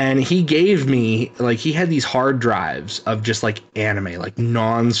 And he gave me, he had these hard drives of just anime,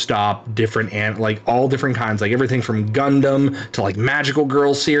 nonstop different all different kinds, everything from Gundam to Magical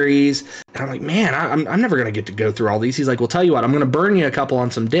Girl series. And I'm like, man, I'm never gonna get to go through all these. He's like, "Well, tell you what, I'm gonna burn you a couple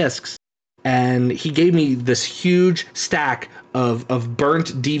on some discs." And he gave me this huge stack of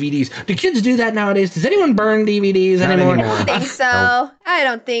burnt DVDs. Do kids do that nowadays? Does anyone burn DVDs anymore? I don't think so. Nope. I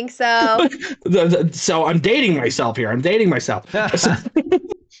don't think so. So I'm dating myself here.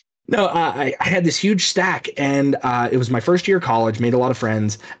 No, I had this huge stack, and it was my first year of college, made a lot of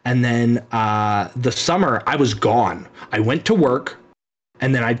friends, and then the summer I was gone. I went to work,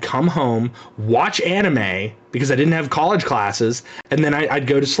 and then I'd come home, watch anime because I didn't have college classes, and then I'd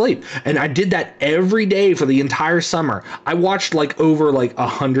go to sleep. And I did that every day for the entire summer. I watched over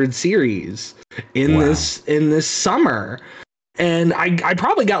 100 series in this summer. And I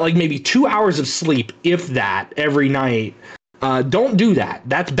probably got maybe 2 hours of sleep, if that, every night. Don't do that.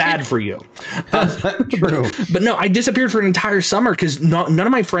 That's bad for you. True. But no, I disappeared for an entire summer because none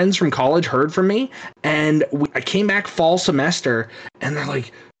of my friends from college heard from me. And I came back fall semester, and they're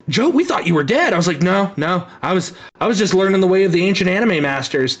like, "Joe, we thought you were dead." I was like, no, I was just learning the way of the ancient anime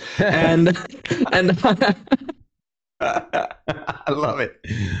masters. And I love it.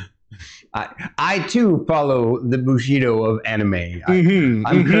 I too follow the Bushido of anime.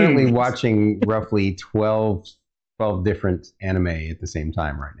 I'm currently watching roughly 12 different anime at the same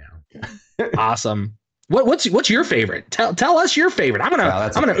time right now. Awesome. What's your favorite? Tell us your favorite. I'm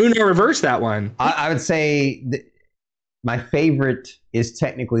gonna Uno reverse that one. I would say my favorite is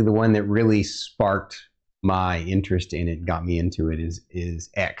technically the one that really sparked my interest in it, got me into it. Is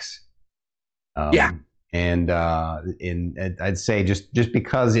X. And I'd say just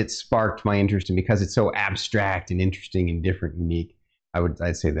because it sparked my interest and because it's so abstract and interesting and different, and unique,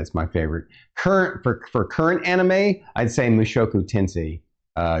 I'd say that's my favorite. For current anime, I'd say Mushoku Tensei,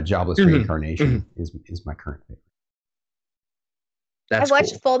 Jobless Reincarnation is my current favorite. I've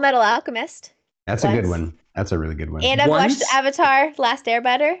watched Full Metal Alchemist. That's a good one. That's a really good one. And I've watched Avatar: Last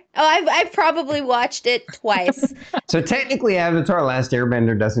Airbender. Oh, I've probably watched it twice. So technically, Avatar: Last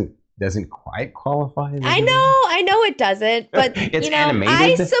Airbender doesn't quite qualify. I know it doesn't, but it's animated.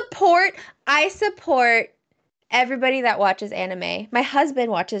 I support everybody that watches anime. My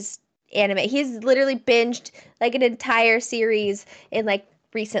husband watches anime. He's literally binged an entire series in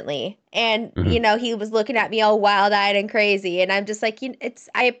recently, and he was looking at me all wild-eyed and crazy, and I'm just like, it's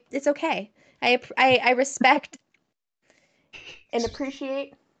okay. I respect and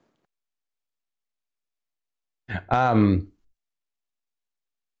appreciate.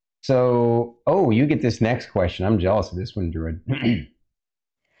 So, you get this next question. I'm jealous of this one, Druid.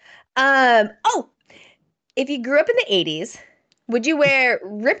 If you grew up in the 80s, would you wear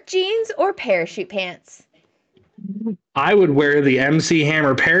ripped jeans or parachute pants? I would wear the MC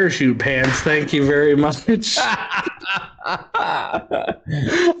Hammer parachute pants. Thank you very much. Those are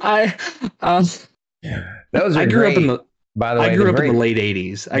I grew great. Up in the, by the way, I grew up in the late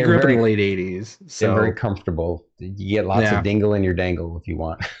 80s. I grew up in the late 80s. So they're very comfortable. You get lots of dingle in your dangle if you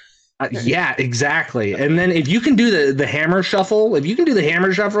want. Yeah, exactly. And then if you can do the hammer shuffle,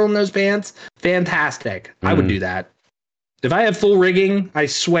 in those pants, fantastic. I would do that. If I have full rigging, I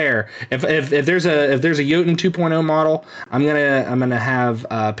swear, if there's a Jotun 2.0 model, I'm gonna have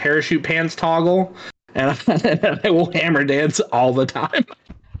parachute pants toggle, and I will hammer dance all the time.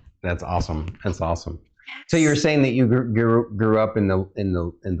 That's awesome. So you were saying that you grew up in the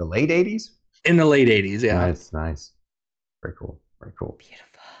late 80s? In the late 80s, yeah. That's nice. Very cool.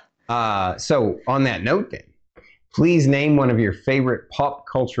 Beautiful. So on that note, then, please name one of your favorite pop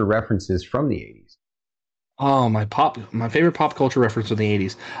culture references from the 80s. Oh, my favorite pop culture reference from the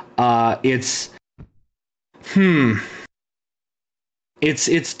 80s.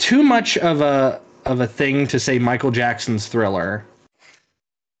 It's too much of a thing to say Michael Jackson's Thriller.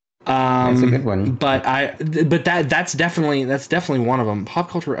 That's a good one. But that's definitely one of them.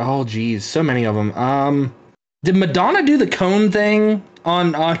 Pop culture. Oh, geez, so many of them. Did Madonna do the cone thing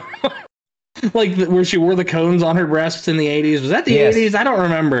on like where she wore the cones on her breasts in the 80s? Was that the 80s? I don't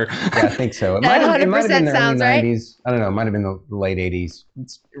remember. Yeah, I think so. It might have been the early 90s. I don't know. It might have been the late 80s.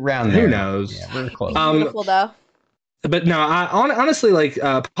 It's around there. Who knows? Yeah, we're close. Beautiful though. But no, honestly, like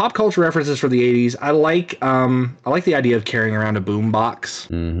pop culture references for the 80s, I like the idea of carrying around a boombox.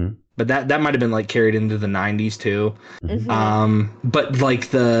 Mm-hmm. But that might have been like carried into the 90s too. Mm-hmm. But like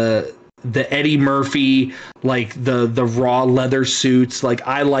the Eddie Murphy, like the raw leather suits, like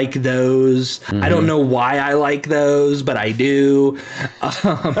I like those. Mm-hmm. I don't know why I like those, but I do.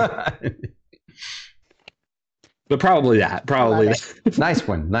 But probably that. Nice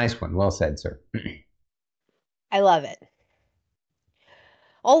one. Well said, sir. I love it.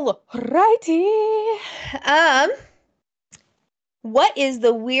 Alrighty. What is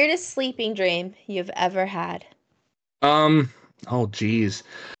the weirdest sleeping dream you've ever had? Oh geez.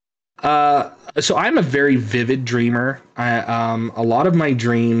 So I'm a very vivid dreamer. A lot of my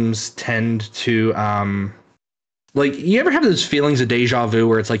dreams tend to like, you ever have those feelings of deja vu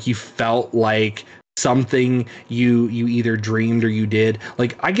where it's like you felt like something you either dreamed or you did?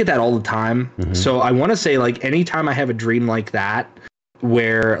 Like, I get that all the time. Mm-hmm. So I want to say, like, anytime I have a dream like that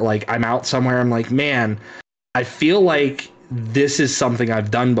where like I'm out somewhere, I'm like, man, I feel like this is something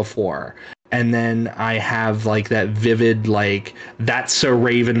I've done before. And then I have like that vivid, like, That's So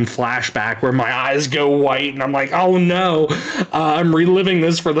Raven flashback where my eyes go white and I'm like, oh no, I'm reliving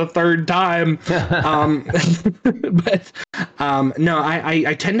this for the third time. No,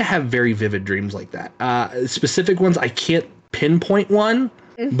 I tend to have very vivid dreams like that. Specific ones, I can't pinpoint one,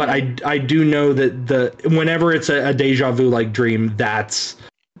 mm-hmm. but I do know that whenever it's a deja vu like dream, that's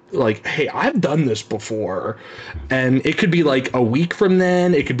like, hey, I've done this before. And it could be like a week from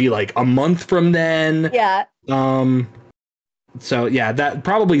then, it could be like a month from then. Yeah. So yeah,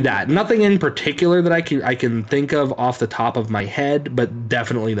 that. Nothing in particular that I can think of off the top of my head, but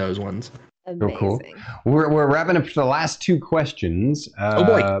definitely those ones. Amazing. Cool. We're wrapping up to the last two questions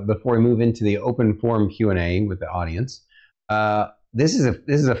before we move into the open forum Q&A with the audience. This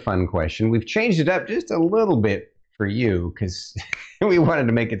is a fun question. We've changed it up just a little bit for you because we wanted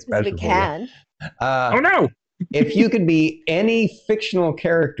to make it special. We can. Oh no! If you could be any fictional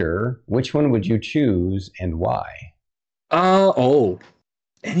character, which one would you choose and why?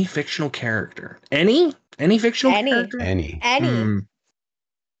 Any fictional character? Any fictional character? Any.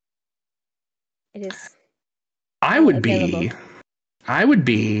 It is. I would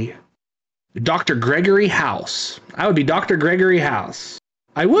be Dr. Gregory House. I would be Dr. Gregory House.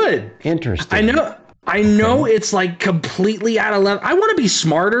 I would. Interesting. I know it's like completely out of left. I want to be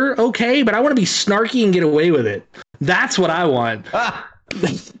smarter, okay, but I want to be snarky and get away with it. That's what I want.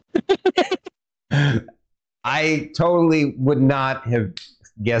 I totally would not have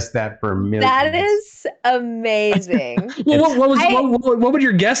guessed that for a million. That is amazing. Well, what would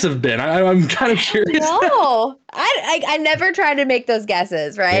your guess have been? I'm kind of curious. No, I never try to make those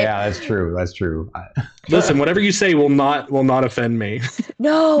guesses, right? Yeah, that's true. Listen, whatever you say will not offend me.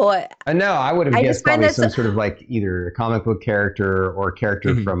 No. I would have guessed probably some sort of like either a comic book character or a character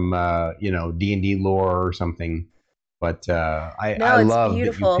mm-hmm. from D&D lore or something. But I love that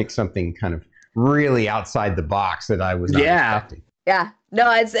you pick something kind of really outside the box that I was not expecting. Yeah.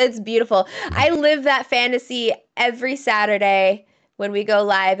 No, it's beautiful. I live that fantasy every Saturday when we go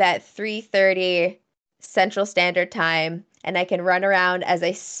live at 3:30 Central Standard Time, and I can run around as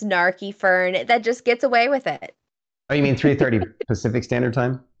a snarky fern that just gets away with it. Oh, you mean 3:30 Pacific Standard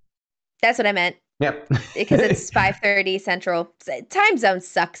Time? That's what I meant. Yep. Because it's 5:30 Central. Time zones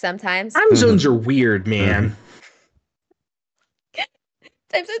suck sometimes. Time zones are weird, man.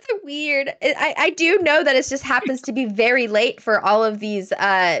 Time zones are weird. I do know that it just happens to be very late for all of these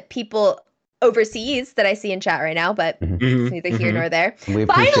people overseas that I see in chat right now, but it's neither here nor there.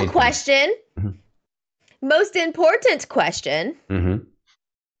 Final question. Most important question.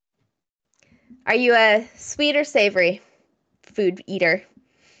 Are you a sweet or savory food eater?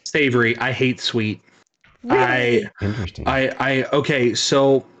 Savory. I hate sweet. Really? Interesting. Okay,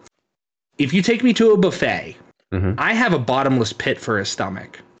 so if you take me to a buffet, I have a bottomless pit for a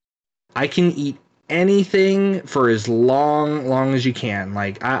stomach. I can eat anything for as long as you can.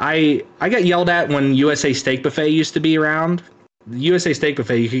 Like I got yelled at when USA Steak Buffet used to be around. The USA Steak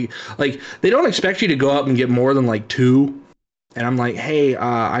Buffet, you could, they don't expect you to go up and get more than like 2. And I'm like, hey,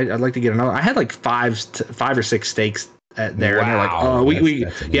 I'd like to get another. I had like 5 or 6 steaks there. Wow. And they're like, oh,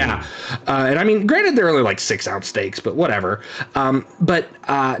 that's yeah. And I mean, granted, they're only like 6-ounce steaks, but whatever.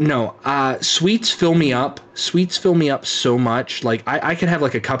 No, sweets fill me up. Sweets fill me up so much. Like I could have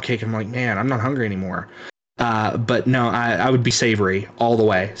like a cupcake. I'm like, man, I'm not hungry anymore. But no, I would be savory all the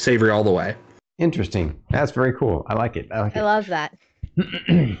way. Savory all the way. Interesting. That's very cool. I like it. I love that.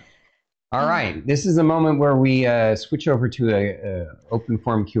 All right, this is a moment where we switch over to a open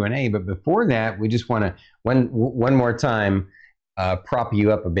forum Q&A. But before that, we just want to one more time prop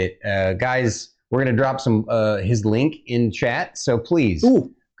you up a bit, guys. We're going to drop some his link in chat, so please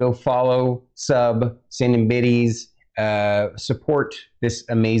go follow, sub, send him biddies, support this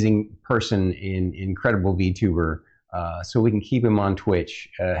amazing person, incredible VTuber, so we can keep him on Twitch,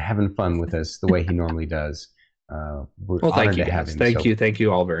 having fun with us the way he normally does. Well, thank you guys. Thank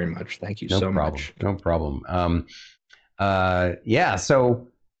you all very much. Thank you so much. No problem. Yeah. So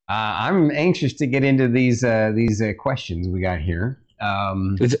I'm anxious to get into these questions we got here.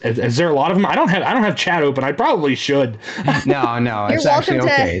 Is there a lot of them? I don't have chat open. I probably should. No, it's actually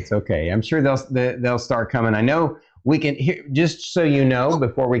okay. It's okay. I'm sure they'll start coming. I know we can. Just so you know,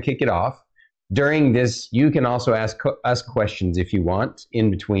 before we kick it off, during this, you can also ask us questions if you want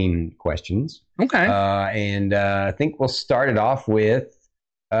in between questions. Okay. And I think we'll start it off with,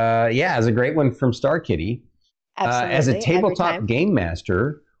 as a great one from Star Kitty. Absolutely. As a tabletop game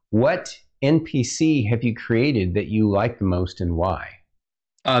master, what NPC have you created that you like the most and why?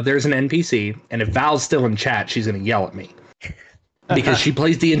 There's an NPC, and if Val's still in chat, she's going to yell at me because she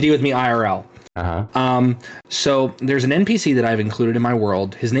plays D&D with me IRL. So there's an NPC that I've included in my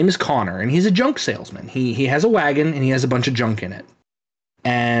world. His name is Connor, and he's a junk salesman. He has a wagon, and he has a bunch of junk in it.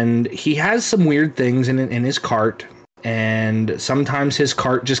 And he has some weird things in his cart, and sometimes his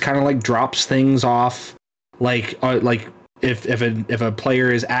cart just kind of like drops things off, like if a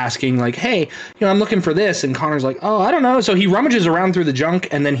player is asking like, hey, I'm looking for this, and Connor's like, oh, I don't know. So he rummages around through the junk,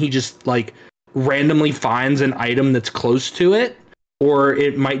 and then he just like randomly finds an item that's close to it, or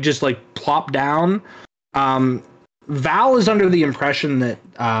it might just like plop down. Val is under the impression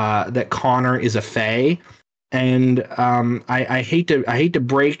that Connor is a fae. And I hate to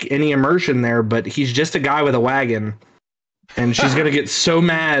break any immersion there, but he's just a guy with a wagon, and she's gonna get so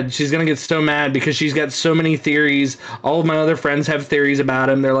mad. She's gonna get so mad because she's got so many theories. All of my other friends have theories about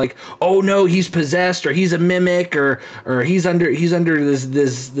him. They're like, "Oh no, he's possessed, or he's a mimic, or he's under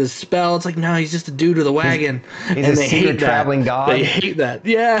this spell." It's like, no, he's just a dude with a wagon, he's and they hate traveling god. They hate that.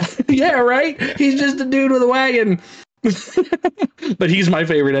 Yeah, right. He's just a dude with a wagon. But he's my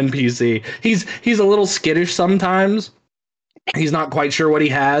favorite NPC. He's a little skittish sometimes. He's not quite sure what he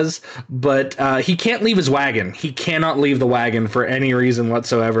has, but he can't leave his wagon. He cannot leave the wagon for any reason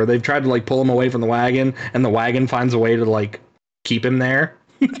whatsoever. They've tried to like pull him away from the wagon, and the wagon finds a way to like keep him there.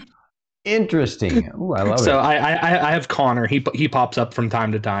 Interesting. Ooh, I love it. So I have Connor. He pops up from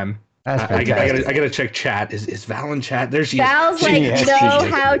time to time. That's fantastic. I gotta check chat. Is Val in chat? There she Val's is. like,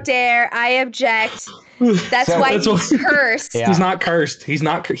 no, how dare I object? That's why he's cursed. Yeah. He's not cursed. He's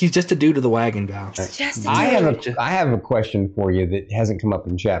just a dude with a wagon, Val. I have a question for you that hasn't come up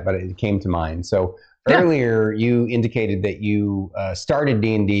in chat, but it came to mind. So earlier you indicated that you started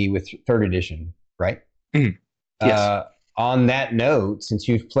D&D with 3rd edition, right? Mm-hmm. Yes. On that note, since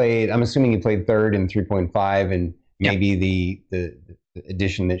you've played, I'm assuming you played 3rd and 3.5 and maybe the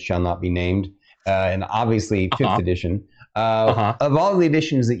edition that shall not be named, and obviously 5th edition. Of all the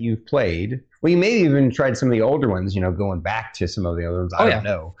editions that you've played, well, you may have even tried some of the older ones, going back to some of the other ones. I don't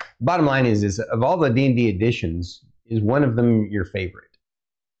know. Bottom line is of all the D&D editions, is one of them your favorite?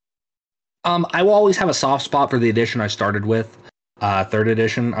 I will always have a soft spot for the edition I started with, third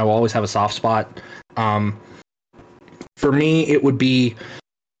edition. I will always have a soft spot. For me, it would be.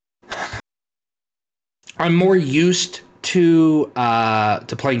 I'm more used to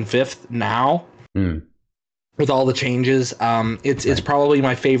playing fifth now. With all the changes. It's probably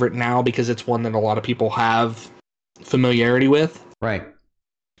my favorite now because it's one that a lot of people have familiarity with. Right.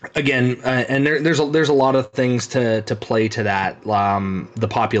 Again, and there's a lot of things to play to that. The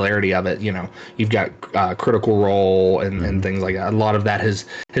popularity of it, you've got Critical Role and things like that. A lot of that has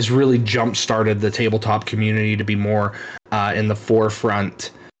really jump started the tabletop community to be more in the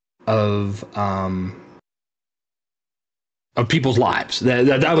forefront of people's lives.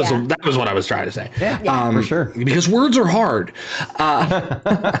 That was what I was trying to say. Yeah, for sure. Because words are hard.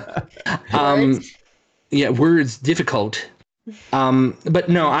 Words difficult. But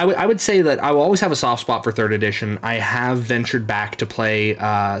no, I would say that I will always have a soft spot for third edition. I have ventured back to play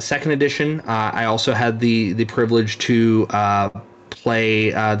second edition. I also had the privilege to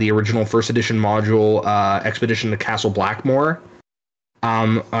play the original first edition module, Expedition to Castle Blackmore.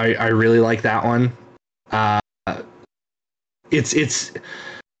 I really like that one. It's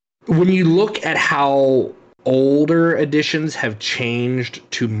when you look at how older editions have changed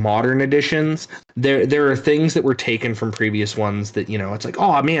to modern editions, there are things that were taken from previous ones that, it's like,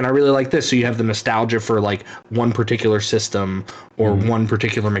 oh man, I really like this. So you have the nostalgia for like one particular system or one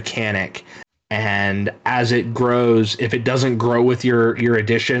particular mechanic. And as it grows, if it doesn't grow with your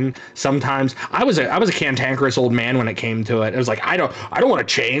edition, sometimes I was a cantankerous old man when it came to it. It was like, I don't want to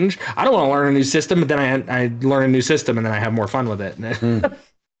change. I don't want to learn a new system, but then I learn a new system and then I have more fun with it.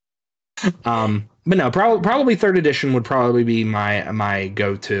 But no, probably third edition would probably be my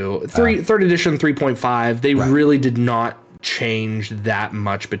go-to. Third edition 3.5, they really did not change that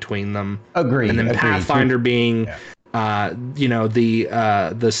much between them. Agreed. And then Pathfinder being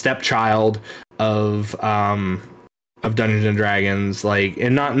the stepchild of Dungeons and Dragons, like,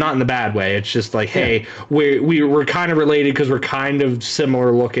 and not in the bad way. It's just like, hey, we're kind of related because we're kind of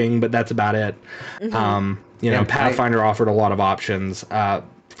similar looking, but that's about it. Pathfinder offered a lot of options.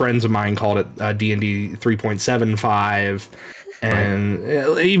 Friends of mine called it D&D 3.75,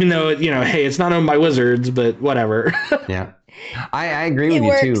 and even though hey, it's not owned by Wizards, but whatever. Yeah, I agree with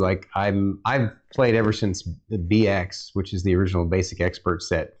you too. Like I've played ever since the BX, which is the original basic expert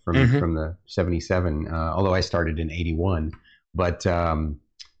set from the 77. Although I started in 81, but I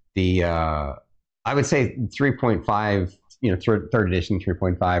would say 3.5, third edition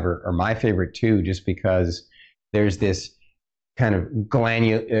 3.5 are my favorite too, just because there's this kind of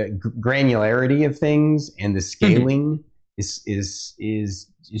granularity of things, and the scaling is just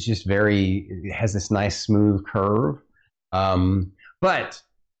it has this nice smooth curve. But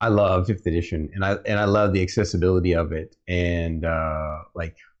I love fifth edition, and I love the accessibility of it, and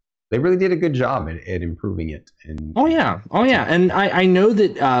they really did a good job at improving it. And oh yeah, and I know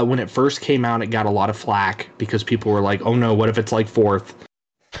that when it first came out, it got a lot of flack because people were like, oh no, what if it's like fourth?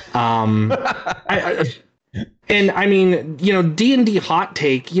 And I mean, D&D hot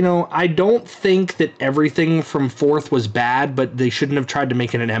take, I don't think that everything from fourth was bad, but they shouldn't have tried to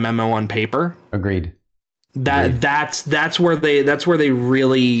make it an MMO on paper. Agreed. That's where they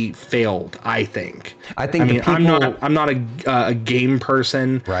really failed, I think. I'm not a game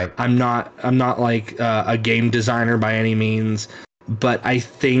person. Right. I'm not like a game designer by any means, but I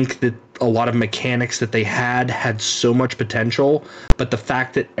think that a lot of mechanics that they had so much potential, but the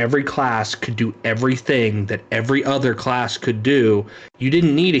fact that every class could do everything that every other class could do, you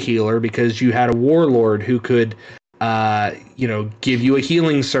didn't need a healer because you had a warlord who could, give you a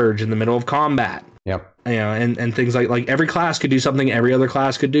healing surge in the middle of combat. Yep. And things like every class could do something every other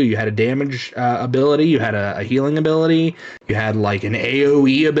class could do. You had a damage ability, you had a healing ability, you had like an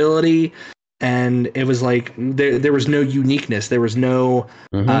AoE ability. And it was like there was no uniqueness. There was no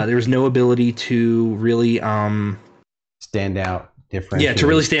ability to really stand out, different. Yeah, to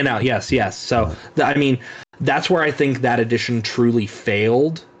really stand out. Yes. So that's where I think that edition truly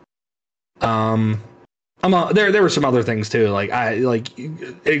failed. There were some other things too.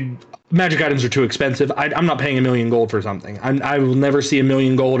 Magic items are too expensive. I'm not paying $1 million gold for something. I will never see $1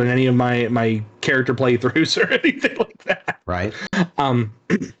 million gold in any of my character playthroughs or anything like that. Right.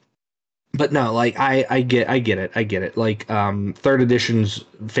 But no, like I get it. Like third edition's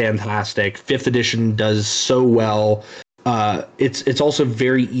fantastic. Fifth edition does so well. It's also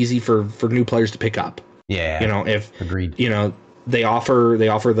very easy for new players to pick up. Yeah. Agreed. They offer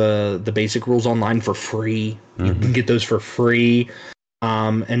the basic rules online for free. You can get those for free.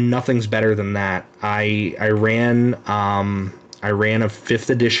 And nothing's better than that. I ran a fifth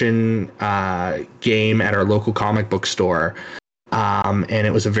edition game at our local comic book store. and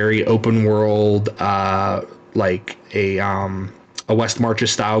it was a very open world, like a West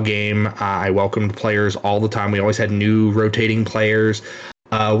Marches style game. I welcomed players all the time. We always had new rotating players.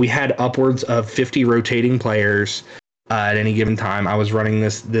 We had upwards of 50 rotating players at any given time. I was running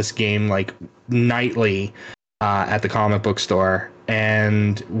this game like nightly at the comic book store,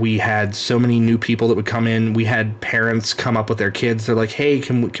 and we had so many new people that would come in. We had parents come up with their kids. They're like, "Hey,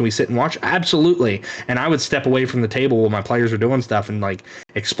 can we sit and watch?" Absolutely. And I would step away from the table while my players were doing stuff and like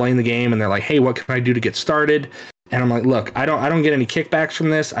explain the game. And they're like, "Hey, what can I do to get started?" And I'm like, "Look, I don't get any kickbacks from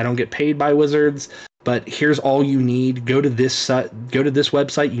this. I don't get paid by Wizards. But here's all you need. Go to this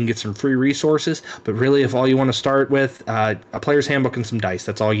website. You can get some free resources. But really, if all you want to start with a player's handbook and some dice,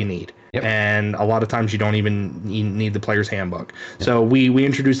 that's all you need. Yep. And a lot of times you don't even need the player's handbook. Yep. So we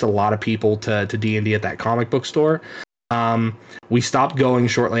introduced a lot of people to D&D at that comic book store. We stopped going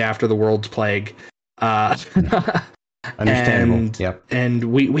shortly after the World's Plague. Understandable. Yep. And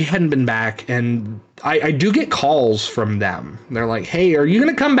we hadn't been back, and I do get calls from them. They're like, "Hey, are you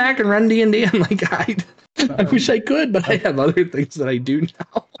going to come back and run D&D?" I'm like, I wish I could, but I have other things that I do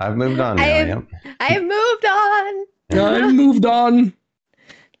now. I've moved on now. I have moved on. I've moved on.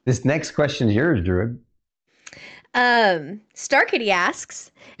 This next question is yours, Druid. Star Kitty asks,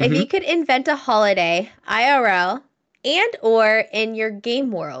 if you could invent a holiday, IRL, and or in your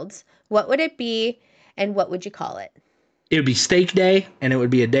game worlds, what would it be and what would you call it? It would be Steak Day, and it would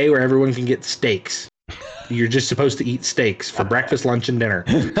be a day where everyone can get steaks. You're just supposed to eat steaks for breakfast, lunch, and dinner.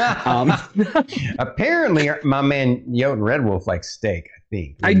 Apparently, my man JotunRedwulf likes steak. I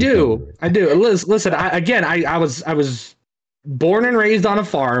think. I do. Listen, I was born and raised on a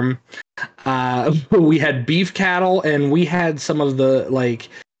farm. We had beef cattle, and we had some of the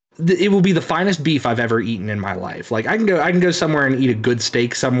it will be the finest beef I've ever eaten in my life. Like I can go somewhere and eat a good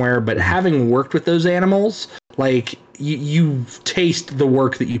steak somewhere, but having worked with those animals, like you taste the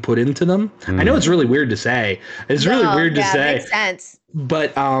work that you put into them. I know it's really weird to say. It's really weird to say. Makes sense.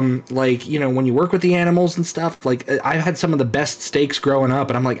 But like, you know, when you work with the animals and stuff, like I've had some of the best steaks growing up,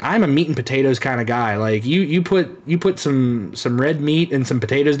 and I'm like, I'm a meat and potatoes kind of guy. Like you put some red meat and some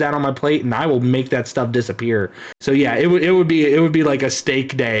potatoes down on my plate, and I will make that stuff disappear. So yeah, it would be like a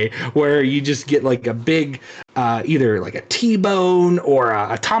steak day where you just get like a big either like a T-bone or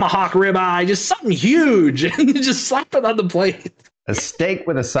a tomahawk ribeye, just something huge, and you just slap it on the plate. A steak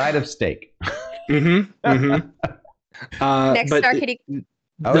with a side of steak. Next, Star Kitty.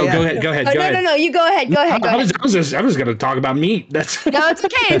 Go ahead. No, you go ahead. I was going to talk about meat. No, it's okay.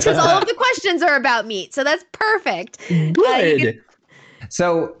 It's because all of the questions are about meat, so that's perfect. Good.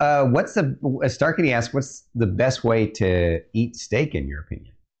 So, Star Kitty asks, what's the best way to eat steak in your opinion?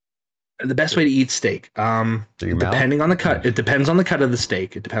 The best way to eat steak, depending on the cut. It depends on the cut of the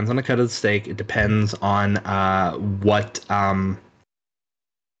steak. It depends on what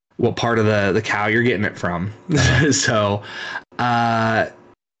part of the cow you're getting it from. So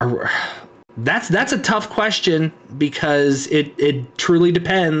that's a tough question because it truly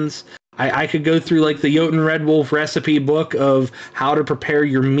depends. I could go through like the JotunRedwulf recipe book of how to prepare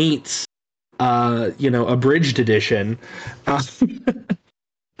your meats, abridged edition.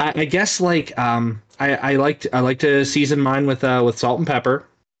 I guess like I like to season mine with salt and pepper.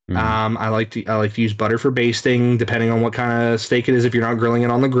 I like to use butter for basting, depending on what kind of steak it is. If you're not grilling it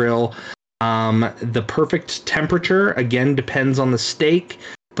on the grill, the perfect temperature again depends on the steak.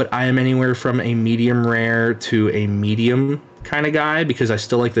 But I am anywhere from a medium rare to a medium kind of guy because I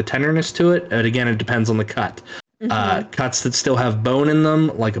still like the tenderness to it. And again, it depends on the cut. Cuts that still have bone in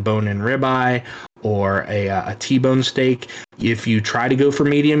them, like a bone-in ribeye or a T-bone steak. If you try to go for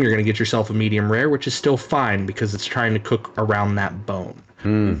medium, you're going to get yourself a medium rare, which is still fine because it's trying to cook around that bone.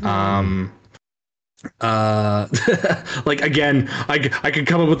 Like again, I could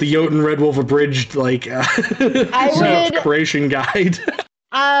come up with the JotunRedwulf abridged creation guide.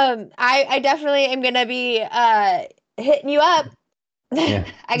 I definitely am gonna be hitting you up. Yeah.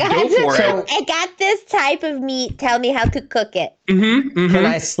 I got this type of meat. Tell me how to cook it. Can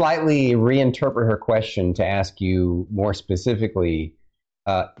I slightly reinterpret her question to ask you more specifically,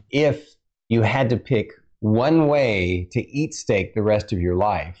 if you had to pick one way to eat steak the rest of your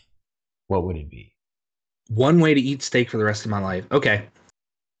life, what would it be? One way to eat steak for the rest of my life. Okay.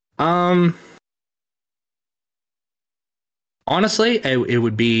 Honestly, it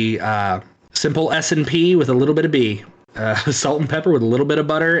would be simple S&P with a little bit of B. Salt and pepper with a little bit of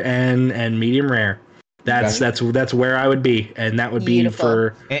butter and medium rare. That's where I would be, and that would be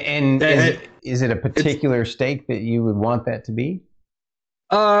for. And is it a particular steak that you would want that to be?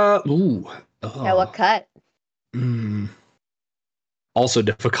 Yeah, what cut? Also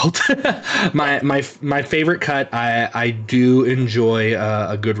difficult. My favorite cut. I do enjoy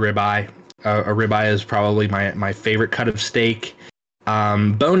a good ribeye. A ribeye is probably my favorite cut of steak.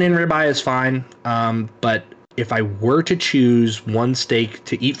 Bone-in ribeye is fine. But if I were to choose one steak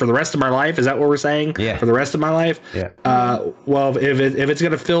to eat for the rest of my life, is that what we're saying? Yeah. For the rest of my life? Yeah. Well, if it's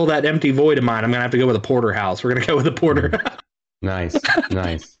gonna fill that empty void of mine, I'm gonna have to go with a porterhouse. We're gonna go with a porter. Nice.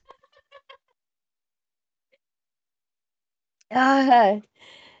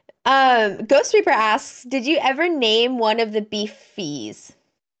 Ghost Reaper asks, did you ever name one of the beefies?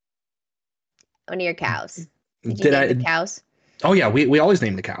 One of your cows. Did you name the cows? Oh yeah, we always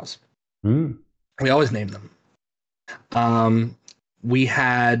name the cows. We always name them. We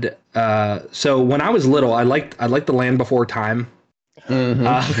had so when I was little, I liked the Land Before Time. So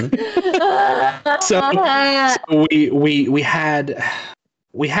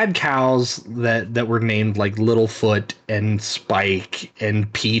we had cows that were named like Littlefoot and Spike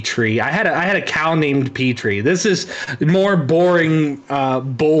and Petrie. I had a cow named Petrie. This is more boring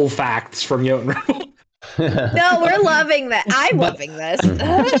bull facts from JotunRedwulf. No, we're loving that. I'm loving this.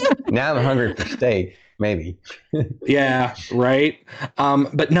 Now I'm hungry for steak. Maybe. Yeah, right.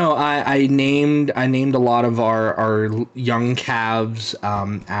 But no, I named a lot of our young calves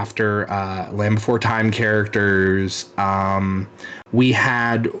after Land Before Time characters. We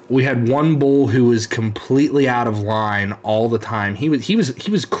had one bull who was completely out of line all the time. He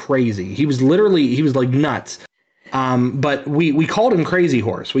was crazy. He was like nuts. But we called him Crazy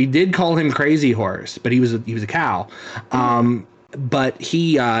Horse. We did call him Crazy Horse, but he was a cow. But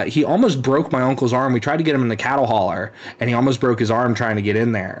he almost broke my uncle's arm. We tried to get him in the cattle hauler, and he almost broke his arm trying to get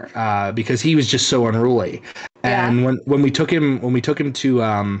in there because he was just so unruly. And when we took him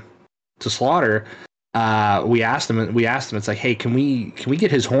to slaughter, we asked him. It's like, hey, can we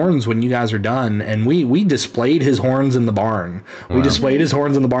get his horns when you guys are done? And we displayed his horns in the barn. Wow. We displayed his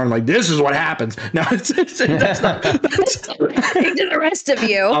horns in the barn. Like, this is what happens. No, that's not. To the rest of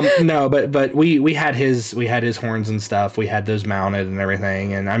you. No, but we had his horns and stuff. We had those mounted and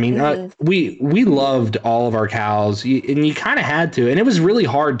everything. And I mean, we loved all of our cows, and you kind of had to. And it was really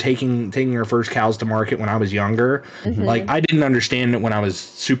hard taking our first cows to market when I was younger. Like, I didn't understand it when I was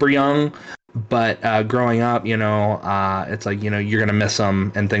super young. But growing up, it's like, you're going to miss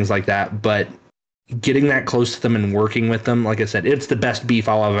them and things like that. But getting that close to them and working with them, like I said, it's the best beef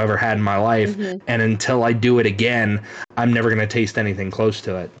I've ever had in my life. And until I do it again, I'm never going to taste anything close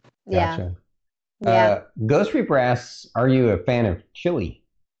to it. Gotcha. Yeah. Ghost Reaper asks, are you a fan of chili?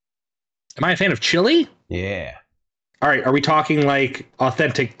 Am I a fan of chili? Yeah. All right. Are we talking like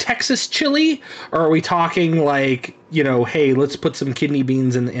authentic Texas chili? Or are we talking like, hey, let's put some kidney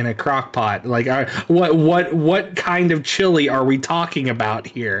beans in a crock pot? Like, what kind of chili are we talking about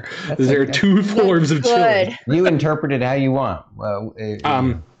here? There are two forms of chili. You interpret it how you want. Well,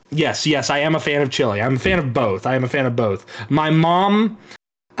 yes, I am a fan of chili. I'm a fan of both. My mom,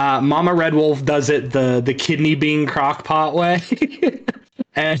 Mama Red Wolf, does it the kidney bean crock pot way.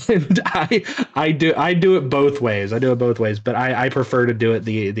 And I do it both ways. But I prefer to do it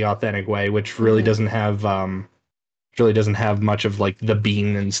the authentic way, which really doesn't have much of like the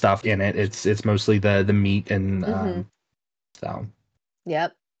bean and stuff in it. It's mostly the meat and so.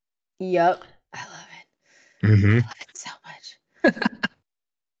 Yep. I love it. I love it so much.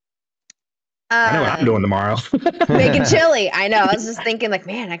 I know what I'm doing tomorrow. Making chili. I know. I was just thinking, like,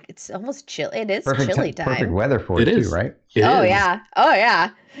 man, it's almost chilly. It is chili time. Perfect weather for it too, right? Oh yeah.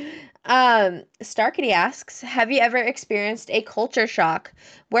 Starkity asks, have you ever experienced a culture shock?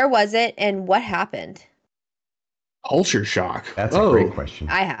 Where was it, and what happened? Culture shock. That's a great question.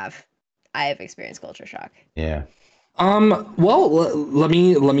 I have experienced culture shock. Yeah. Well, let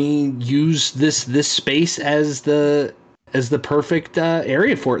me use this space as the perfect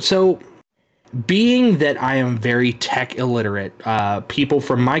area for it. So, being that I am very tech illiterate, people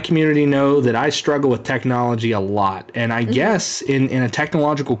from my community know that I struggle with technology a lot. And I guess in a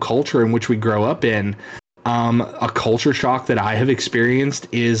technological culture in which we grow up in, a culture shock that I have experienced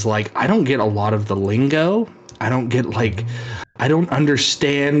is like, I don't get a lot of the lingo. I don't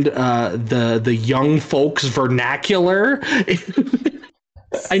understand the young folks vernacular.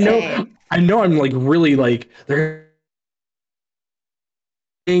 I know I'm like really like they're,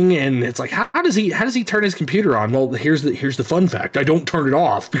 and it's like, how does he turn his computer on? Well, here's the fun fact. I don't turn it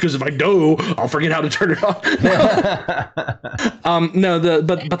off, because if I do, I'll forget how to turn it off.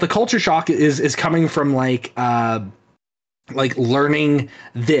 But the culture shock is coming from like learning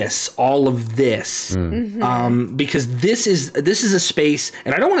all of this, because this is a space,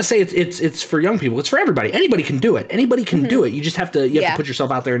 and I don't want to say it's for young people. It's for everybody. Anybody can do it. You just have to put yourself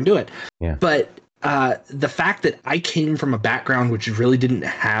out there and do it. Yeah. But the fact that I came from a background which really didn't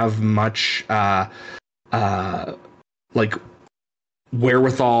have much like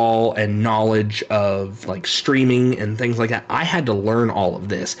wherewithal and knowledge of like streaming and things like that, I had to learn all of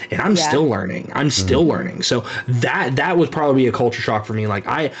this, and I'm still learning. So that was probably a culture shock for me. Like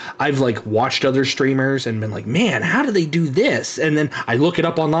I've like watched other streamers and been like, man, how do they do this? And then I look it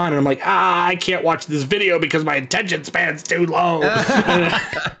up online and I'm like, I can't watch this video because my attention span's too low.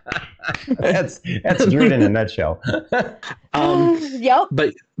 That's Druid in a nutshell. Yep.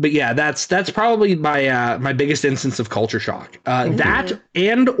 But yeah, that's probably my my biggest instance of culture shock. That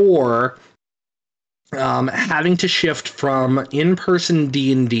and or having to shift from in-person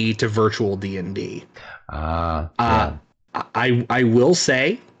D&D to virtual D&D. I will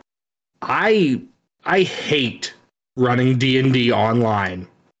say I hate running D&D online.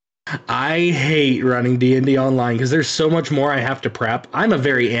 I hate running D&D online because there's so much more I have to prep. I'm a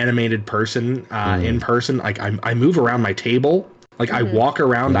very animated person in person. Like I move around my table. Like I walk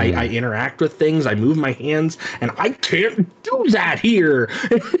around, I interact with things, I move my hands, and I can't do that here.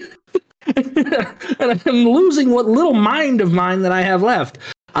 And I'm losing what little mind of mine that I have left.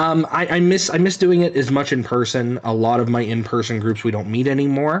 I miss doing it as much in person. A lot of my in-person groups we don't meet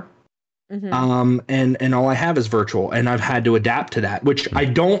anymore. And all I have is virtual, and I've had to adapt to that, which I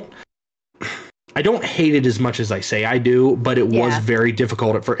don't hate it as much as I say I do, but it was very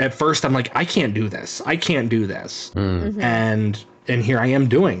difficult at first. I'm like, I can't do this. And here I am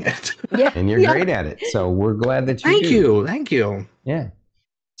doing it. Yeah. And you're great at it. So we're glad that you Thank you. Yeah.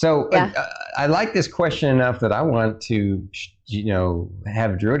 So I like this question enough that I want to,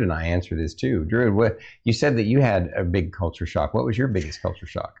 have Druid and I answer this too. Druid, you said that you had a big culture shock. What was your biggest culture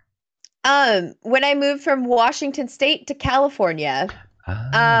shock? When I moved from Washington State to California,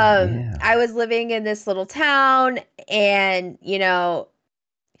 I was living in this little town, and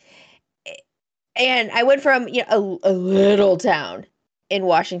and I went from a little town in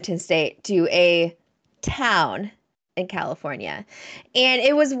Washington State to a town in California. And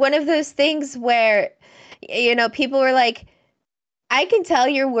it was one of those things where, people were like, I can tell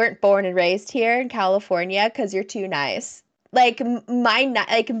you weren't born and raised here in California because you're too nice. Like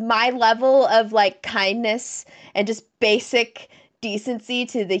my level of like kindness and just basic decency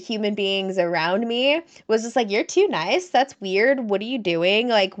to the human beings around me was just like, you're too nice. That's weird. What are you doing?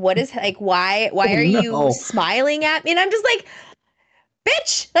 Like, what is like, why are you smiling at me? And I'm just like,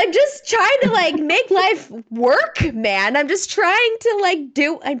 bitch, I'm just trying to like make life work, man. I'm just trying to like get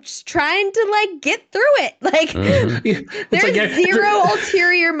through it. Like there's zero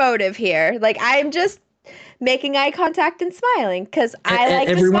ulterior motive here. Like I'm just making eye contact and smiling because I like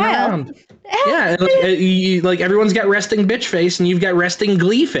to smile. Around. Yeah, like everyone's got resting bitch face and you've got resting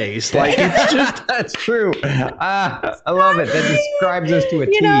glee face. Like it's just that's true. I love it. That describes us to a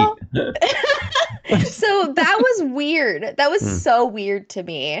T. So that was weird. That was so weird to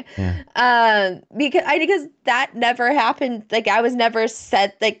me. Yeah. Because that never happened. Like I was never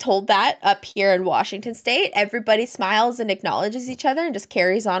told that up here in Washington State. Everybody smiles and acknowledges each other and just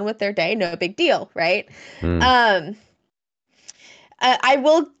carries on with their day. No big deal, right? I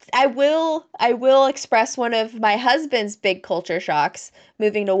will express one of my husband's big culture shocks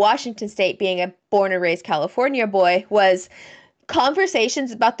moving to Washington State, being a born and raised California boy, was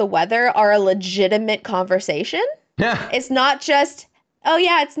conversations about the weather are a legitimate conversation. Yeah. It's not just, oh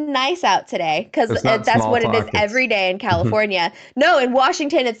yeah, it's nice out today, because that's what it is every day in California. No, in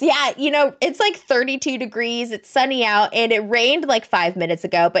Washington, it's it's like 32 degrees, it's sunny out, and it rained like 5 minutes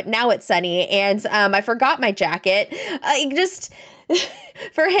ago, but now it's sunny, and I forgot my jacket.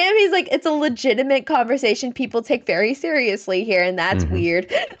 For him, he's like, it's a legitimate conversation people take very seriously here, and that's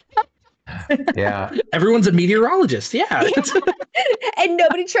weird. Yeah. Everyone's a meteorologist. Yeah. And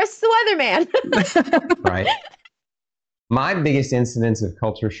nobody trusts the weatherman. Right. My biggest incidence of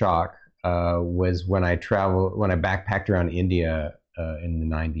culture shock was when I backpacked around India in the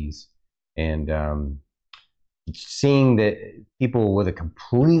 90s, and seeing that people with a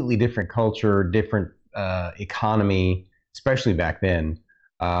completely different culture, different economy, especially back then,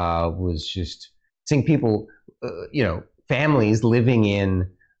 was just seeing people, families living in,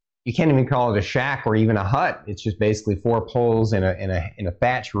 you can't even call it a shack or even a hut. It's just basically 4 poles and a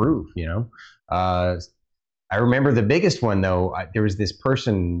thatch roof, I remember the biggest one, though. There was this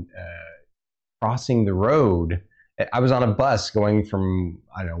person crossing the road. I was on a bus going from,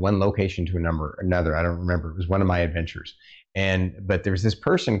 one location to another. I don't remember. It was one of my adventures. But there was this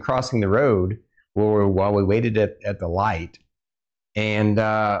person crossing the road while we waited at the light. And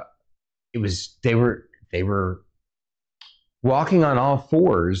they were walking on all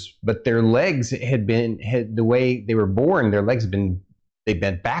fours, but their legs had the way they were born, their legs they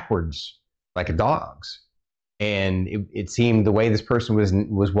bent backwards. like a dog's. And it seemed the way this person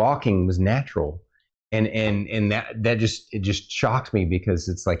was walking was natural. And that just shocked me, because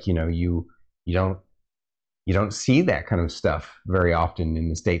it's like, you don't see that kind of stuff very often in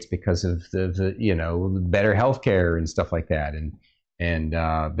the States, because of the better healthcare and stuff like that, and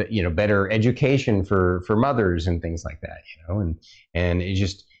better education for mothers and things like that, and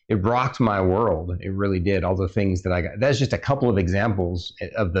it rocked my world. It really did. All the things that I got. That's just a couple of examples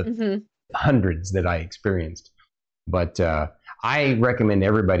of the hundreds that I experienced. But I recommend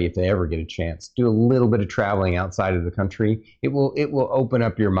everybody, if they ever get a chance, do a little bit of traveling outside of the country. It will open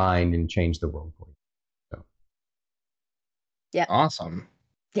up your mind and change the world for you. So. Yeah. Awesome.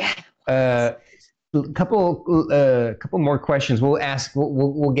 Yeah. A couple more questions.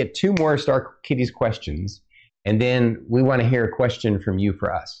 We'll get 2 more Star Kitties questions, and then we want to hear a question from you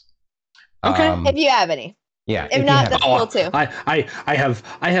for us. Okay. If you have any. Yeah. If not, that's cool too. I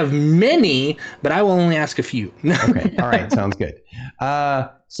have many, but I will only ask a few. Okay. All right. Sounds good.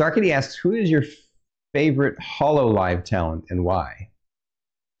 Star Kitty asks, who is your favorite HoloLive talent and why?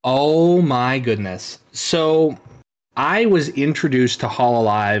 Oh my goodness. So I was introduced to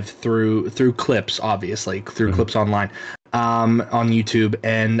HoloLive through clips, obviously, through clips online, on YouTube.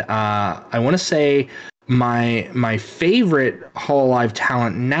 And I want to say my favorite HoloLive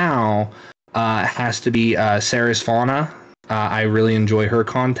talent now has to be Sarah's Fauna. I really enjoy her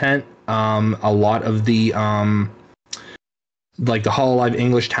content. A lot of the like the HoloLive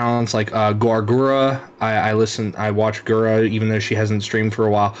English talents, like Gura. I watch Gura, even though she hasn't streamed for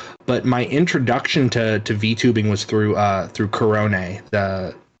a while. But my introduction to VTubing was through Korone,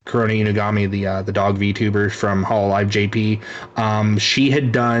 the Korone Inugami, the dog VTuber from HoloLive JP. She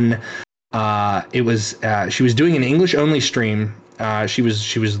had done she was doing an English only stream. She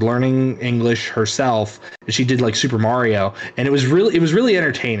was learning English herself. She did like Super Mario, and it was really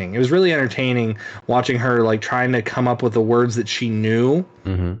entertaining. It was really entertaining watching her like trying to come up with the words that she knew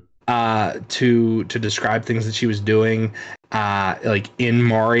to describe things that she was doing like in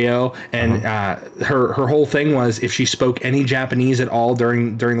Mario. And her whole thing was, if she spoke any Japanese at all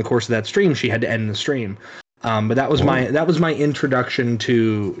during the course of that stream, she had to end the stream. But that was my introduction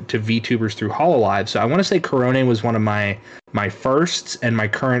to VTubers through HoloLive. So I want to say Korone was one of my firsts and my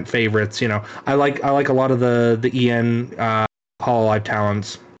current favorites. I like a lot of the EN HoloLive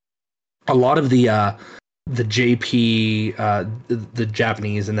talents, a lot of the JP, the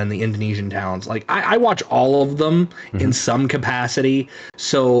Japanese, and then the Indonesian talents. Like I watch all of them in some capacity.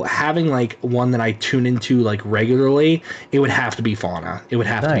 So having like one that I tune into like regularly, it would have to be Fauna. It would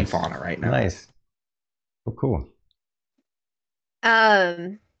have to be Fauna right now. Nice. Oh, cool.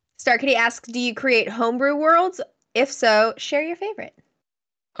 Star Kitty asks, do you create homebrew worlds? If so, share your favorite.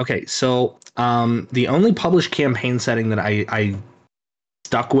 Okay, so the only published campaign setting that I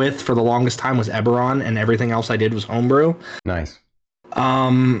stuck with for the longest time was Eberron, and everything else I did was homebrew. Nice.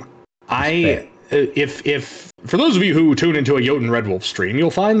 If for those of you who tune into a JotunRedwulf stream,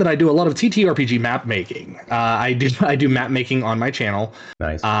 you'll find that I do a lot of TTRPG map making. I do map making on my channel.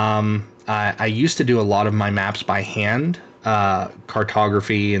 Nice. I used to do a lot of my maps by hand,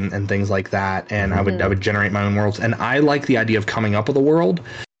 cartography and things like that, and I would generate my own worlds. And I like the idea of coming up with a world.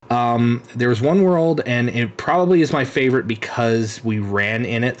 There was one world, and it probably is my favorite because we ran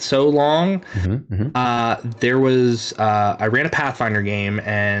in it so long. There was I ran a Pathfinder game,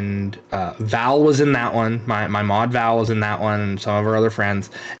 and Val was in that one. My mod Val was in that one, and some of our other friends.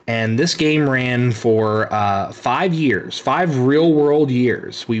 And this game ran for 5 years, 5 real world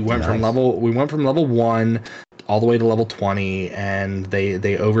years. We went from level 1 all the way to level 20, and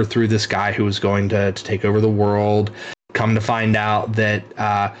they overthrew this guy who was going to take over the world. Come to find out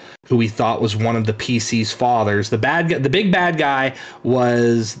that who we thought was one of the PC's fathers, the big bad guy,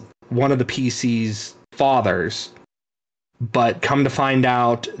 was one of the PC's fathers. But come to find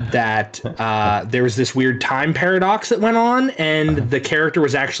out that there was this weird time paradox that went on, and the character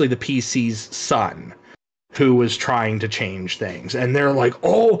was actually the PC's son, who was trying to change things. And they're like,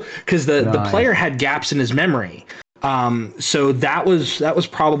 oh, because the player had gaps in his memory. So that was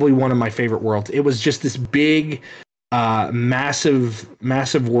probably one of my favorite worlds. It was just this big, massive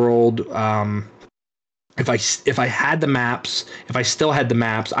world. If I had the maps, if I still had the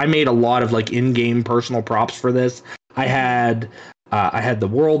maps, I made a lot of like in-game personal props for this. I had the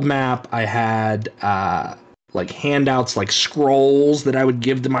world map. I had like handouts, like scrolls that I would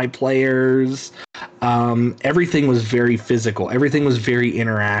give to my players. Everything was very physical. Everything was very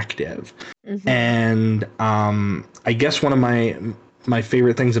interactive. And I guess one of my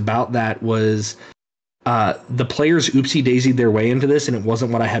favorite things about that was the players oopsie daisied their way into this, and it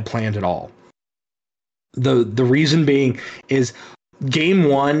wasn't what I had planned at all. The reason being is game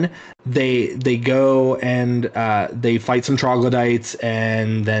one, they go and they fight some troglodytes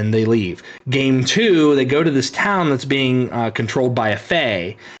and then they leave. Game two, they go to this town that's being controlled by a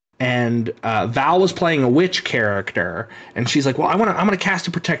fae. And Val was playing a witch character, and she's like, "Well, I'm gonna cast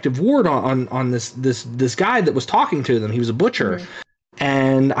a protective ward on this guy that was talking to them. He was a butcher." Mm-hmm.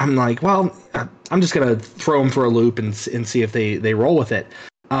 And I'm like, "Well, I'm just gonna throw him for a loop and see if they roll with it."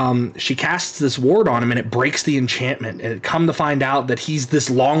 She casts this ward on him, and it breaks the enchantment. And come to find out that he's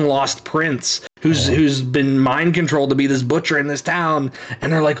this long lost prince who's been mind controlled to be this butcher in this town.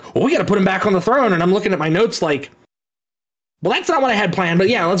 And they're like, "Well, we got to put him back on the throne." And I'm looking at my notes like, well, that's not what I had planned, but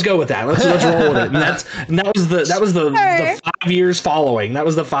yeah, let's go with that. Let's roll with it. And that was the 5 years following. That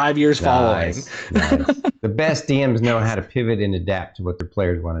was the 5 years following. Nice. The best DMs know how to pivot and adapt to what their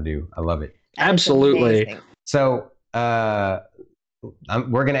players want to do. I love it. Absolutely. So we're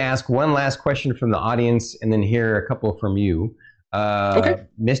going to ask one last question from the audience and then hear a couple from you. Okay.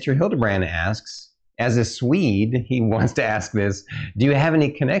 Mr. Hildebrand asks, as a Swede, he wants to ask this: do you have any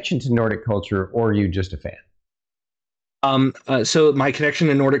connection to Nordic culture, or are you just a fan? So my connection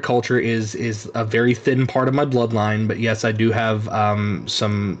to Nordic culture is a very thin part of my bloodline, but yes, I do have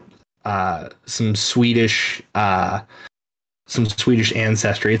some Swedish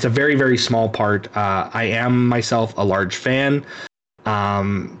ancestry. It's a very, very small part. I am myself a large fan.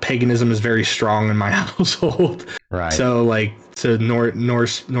 Paganism is very strong in my household. Right. So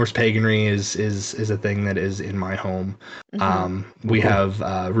Norse paganry is a thing that is in my home. Mm-hmm. We have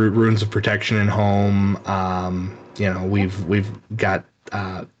runes of protection in home. We've got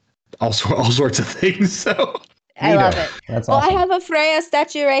all sorts of things. So I love it. That's awesome. Awesome. I have a Freya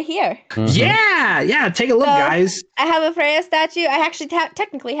statue right here. Mm-hmm. Yeah. Take a look, guys. I have a Freya statue. I actually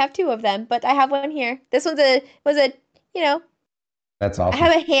technically have two of them, but I have one here. This one's That's awesome. I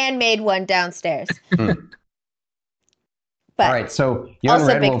have a handmade one downstairs. But all right, so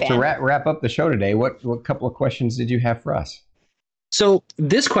JotunRedwulf, to wrap up the show today, what couple of questions did you have for us? So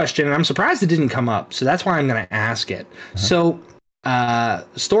this question, and I'm surprised it didn't come up, so that's why I'm going to ask it. Uh-huh. So,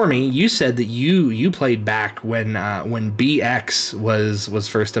 Stormy, you said that you played back when BX was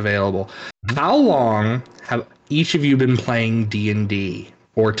first available. Mm-hmm. How long have each of you been playing D&D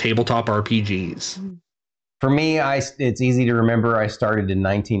or tabletop RPGs? For me, it's easy to remember. I started in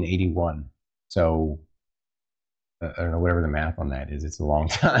 1981, so I don't know, whatever the math on that is. It's a long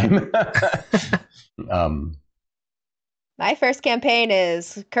time. My first campaign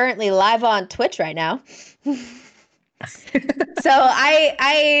is currently live on Twitch right now. So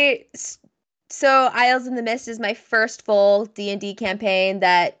Isles in the Mist is my first full D&D campaign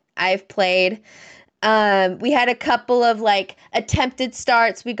that I've played. We had a couple of attempted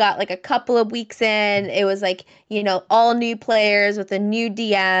starts. We got a couple of weeks in. It was all new players with a new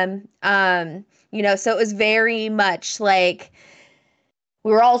DM. So it was very much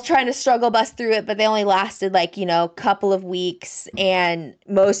we were all trying to struggle bust through it, but they only lasted a couple of weeks, and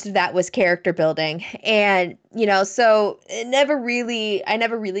most of that was character building. And so I never really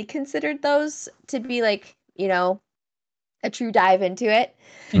considered those to be a true dive into it.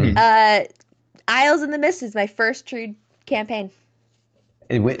 Mm-hmm. Isles in the Mist is my first true campaign.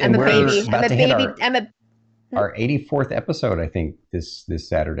 I'm a baby. Our 84th episode, I think, this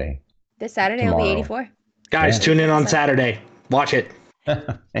Saturday. This Saturday will be 84. Guys, tune in on Saturday. Watch it.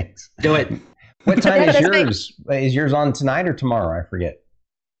 Thanks. Do it. What time is yours? Is yours on tonight or tomorrow? I forget.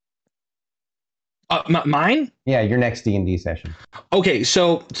 Mine? Yeah, your next D&D session. Okay,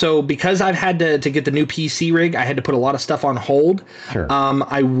 so because I've had to get the new PC rig, I had to put a lot of stuff on hold. Sure.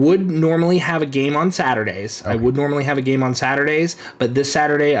 I would normally have a game on Saturdays. Okay. But this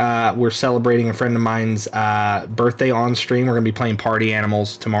Saturday, we're celebrating a friend of mine's birthday on stream. We're going to be playing Party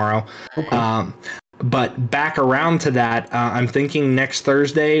Animals tomorrow. Okay. But back around to that, I'm thinking next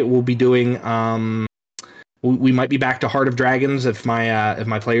Thursday we'll be doing. We might be back to Heart of Dragons if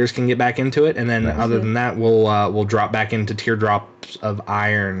my players can get back into it, and then other than that, we'll drop back into Teardrops of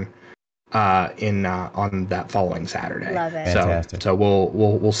Iron on that following Saturday. Love it. Fantastic. So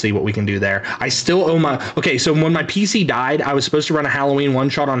we'll see what we can do there. I still owe so when my PC died, I was supposed to run a Halloween one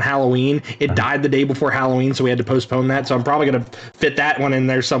shot on Halloween. It died the day before Halloween, so we had to postpone that. So I'm probably gonna fit that one in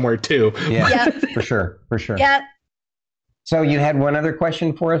there somewhere too. Yeah, for sure. Yep. So you had one other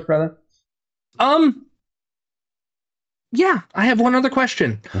question for us, brother? Yeah, I have one other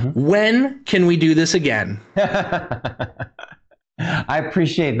question. Mm-hmm. When can we do this again? I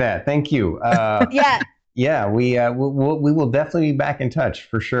appreciate that. Thank you. Yeah, we will definitely be back in touch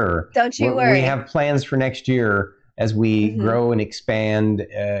for sure. Don't you worry. We have plans for next year as we grow and expand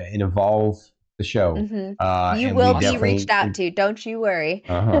and evolve the show. You will be reached out to. Don't you worry.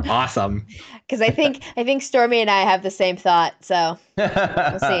 Awesome. Because I think Stormy and I have the same thought. So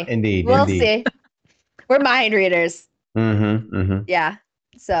we'll see. Indeed. We'll see. We're mind readers. Yeah.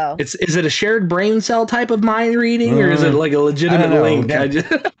 So is it a shared brain cell type of mind reading, or is it like a legitimate link?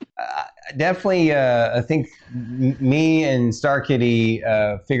 Definitely, I think me and Star Kitty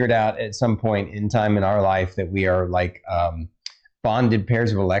figured out at some point in time in our life that we are like bonded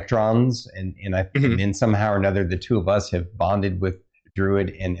pairs of electrons, and then somehow or another the two of us have bonded with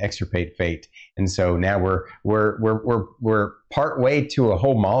Druid and extirpate fate, and so now we're part way to a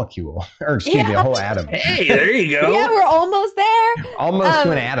whole molecule, or excuse me, a whole atom. Hey, there you go. Yeah, we're almost there. Almost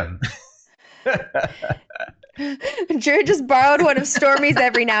to an atom. Drew just borrowed one of Stormy's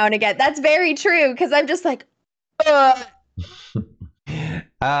every now and again. That's very true, because I'm just like, I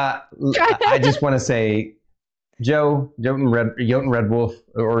just want to say, JotunRedwulf,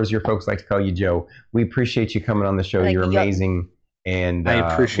 or as your folks like to call you, Joe, we appreciate you coming on the show. You're amazing. And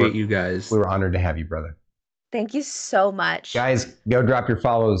I appreciate you guys. We were honored to have you, brother. Thank you so much. Guys, go drop your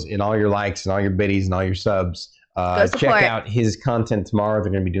follows and all your likes and all your biddies and all your subs. Check out his content tomorrow.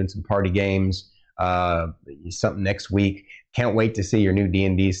 They're going to be doing some party games. Something next week. Can't wait to see your new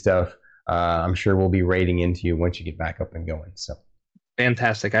D&D stuff. I'm sure we'll be raiding into you once you get back up and going. So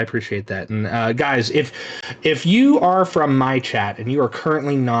fantastic. I appreciate that. And guys, if you are from my chat and you are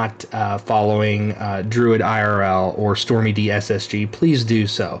currently not following Druid IRL or Stormy D SSG, please do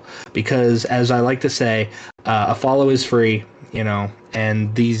so, because as I like to say, a follow is free.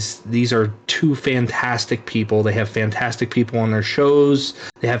 And these are two fantastic people. They have fantastic people on their shows.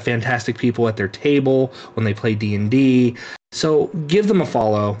 They have fantastic people at their table when they play D&D. So give them a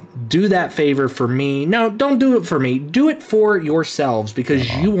follow. Do that favor for me. No, don't do it for me. Do it for yourselves, because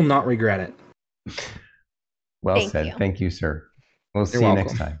you will not regret it. Well said. Thank you, sir. We'll see you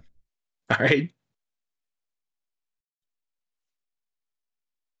next time. All right.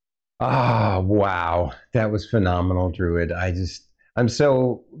 Oh, wow. That was phenomenal, Druid. I'm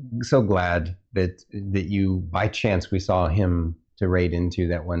so glad that you, by chance, we saw him to raid into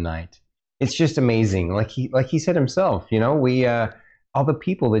that one night. It's just amazing. Like he said himself, we all the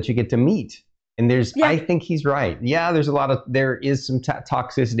people that you get to meet. And I think he's right. Yeah, there is some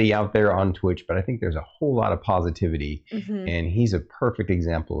toxicity out there on Twitch, but I think there's a whole lot of positivity. And he's a perfect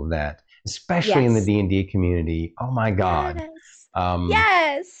example of that, especially in the D&D community. Oh my God.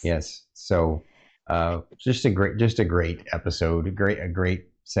 Yes. So just a great episode, a great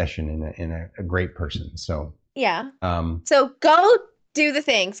session, and a great person. So so go do the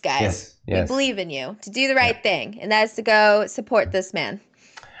things, guys. Yes. We believe in you to do the right thing, and that's to go support this man.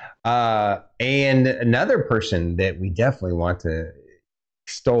 And another person that we definitely want to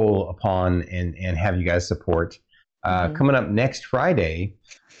extol upon and have you guys support coming up next Friday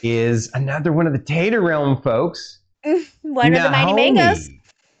is another one of the Tater Realm folks. One of the Mighty Mangoes.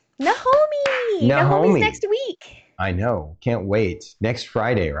 Nahomi's next week. I know. Can't wait. Next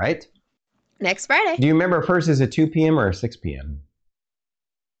Friday, right? Next Friday. Do you remember first is it 2 p.m. or 6 p.m.?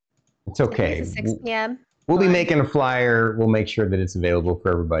 It's okay. It's 6 p.m. We'll be making a flyer. We'll make sure that it's available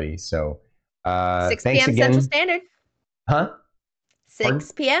for everybody. So 6 thanks p.m. again. Central Standard. Huh?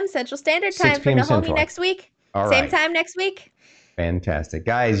 6 p.m. Central Standard Time for Nahomi next week. Same time next week. Fantastic.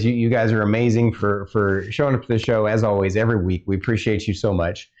 Guys, you guys are amazing for showing up to the show, as always, every week. We appreciate you so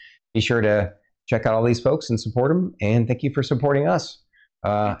much. Be sure to check out all these folks and support them. And thank you for supporting us.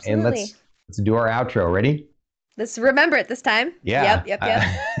 And let's do our outro. Ready? Let's remember it this time. Yeah. Yep.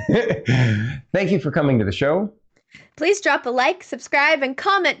 Thank you for coming to the show. Please drop a like, subscribe, and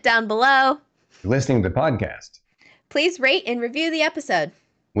comment down below. You're listening to the podcast. Please rate and review the episode.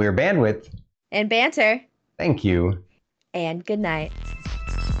 We're Bandwidth. And Banter. Thank you. And good night.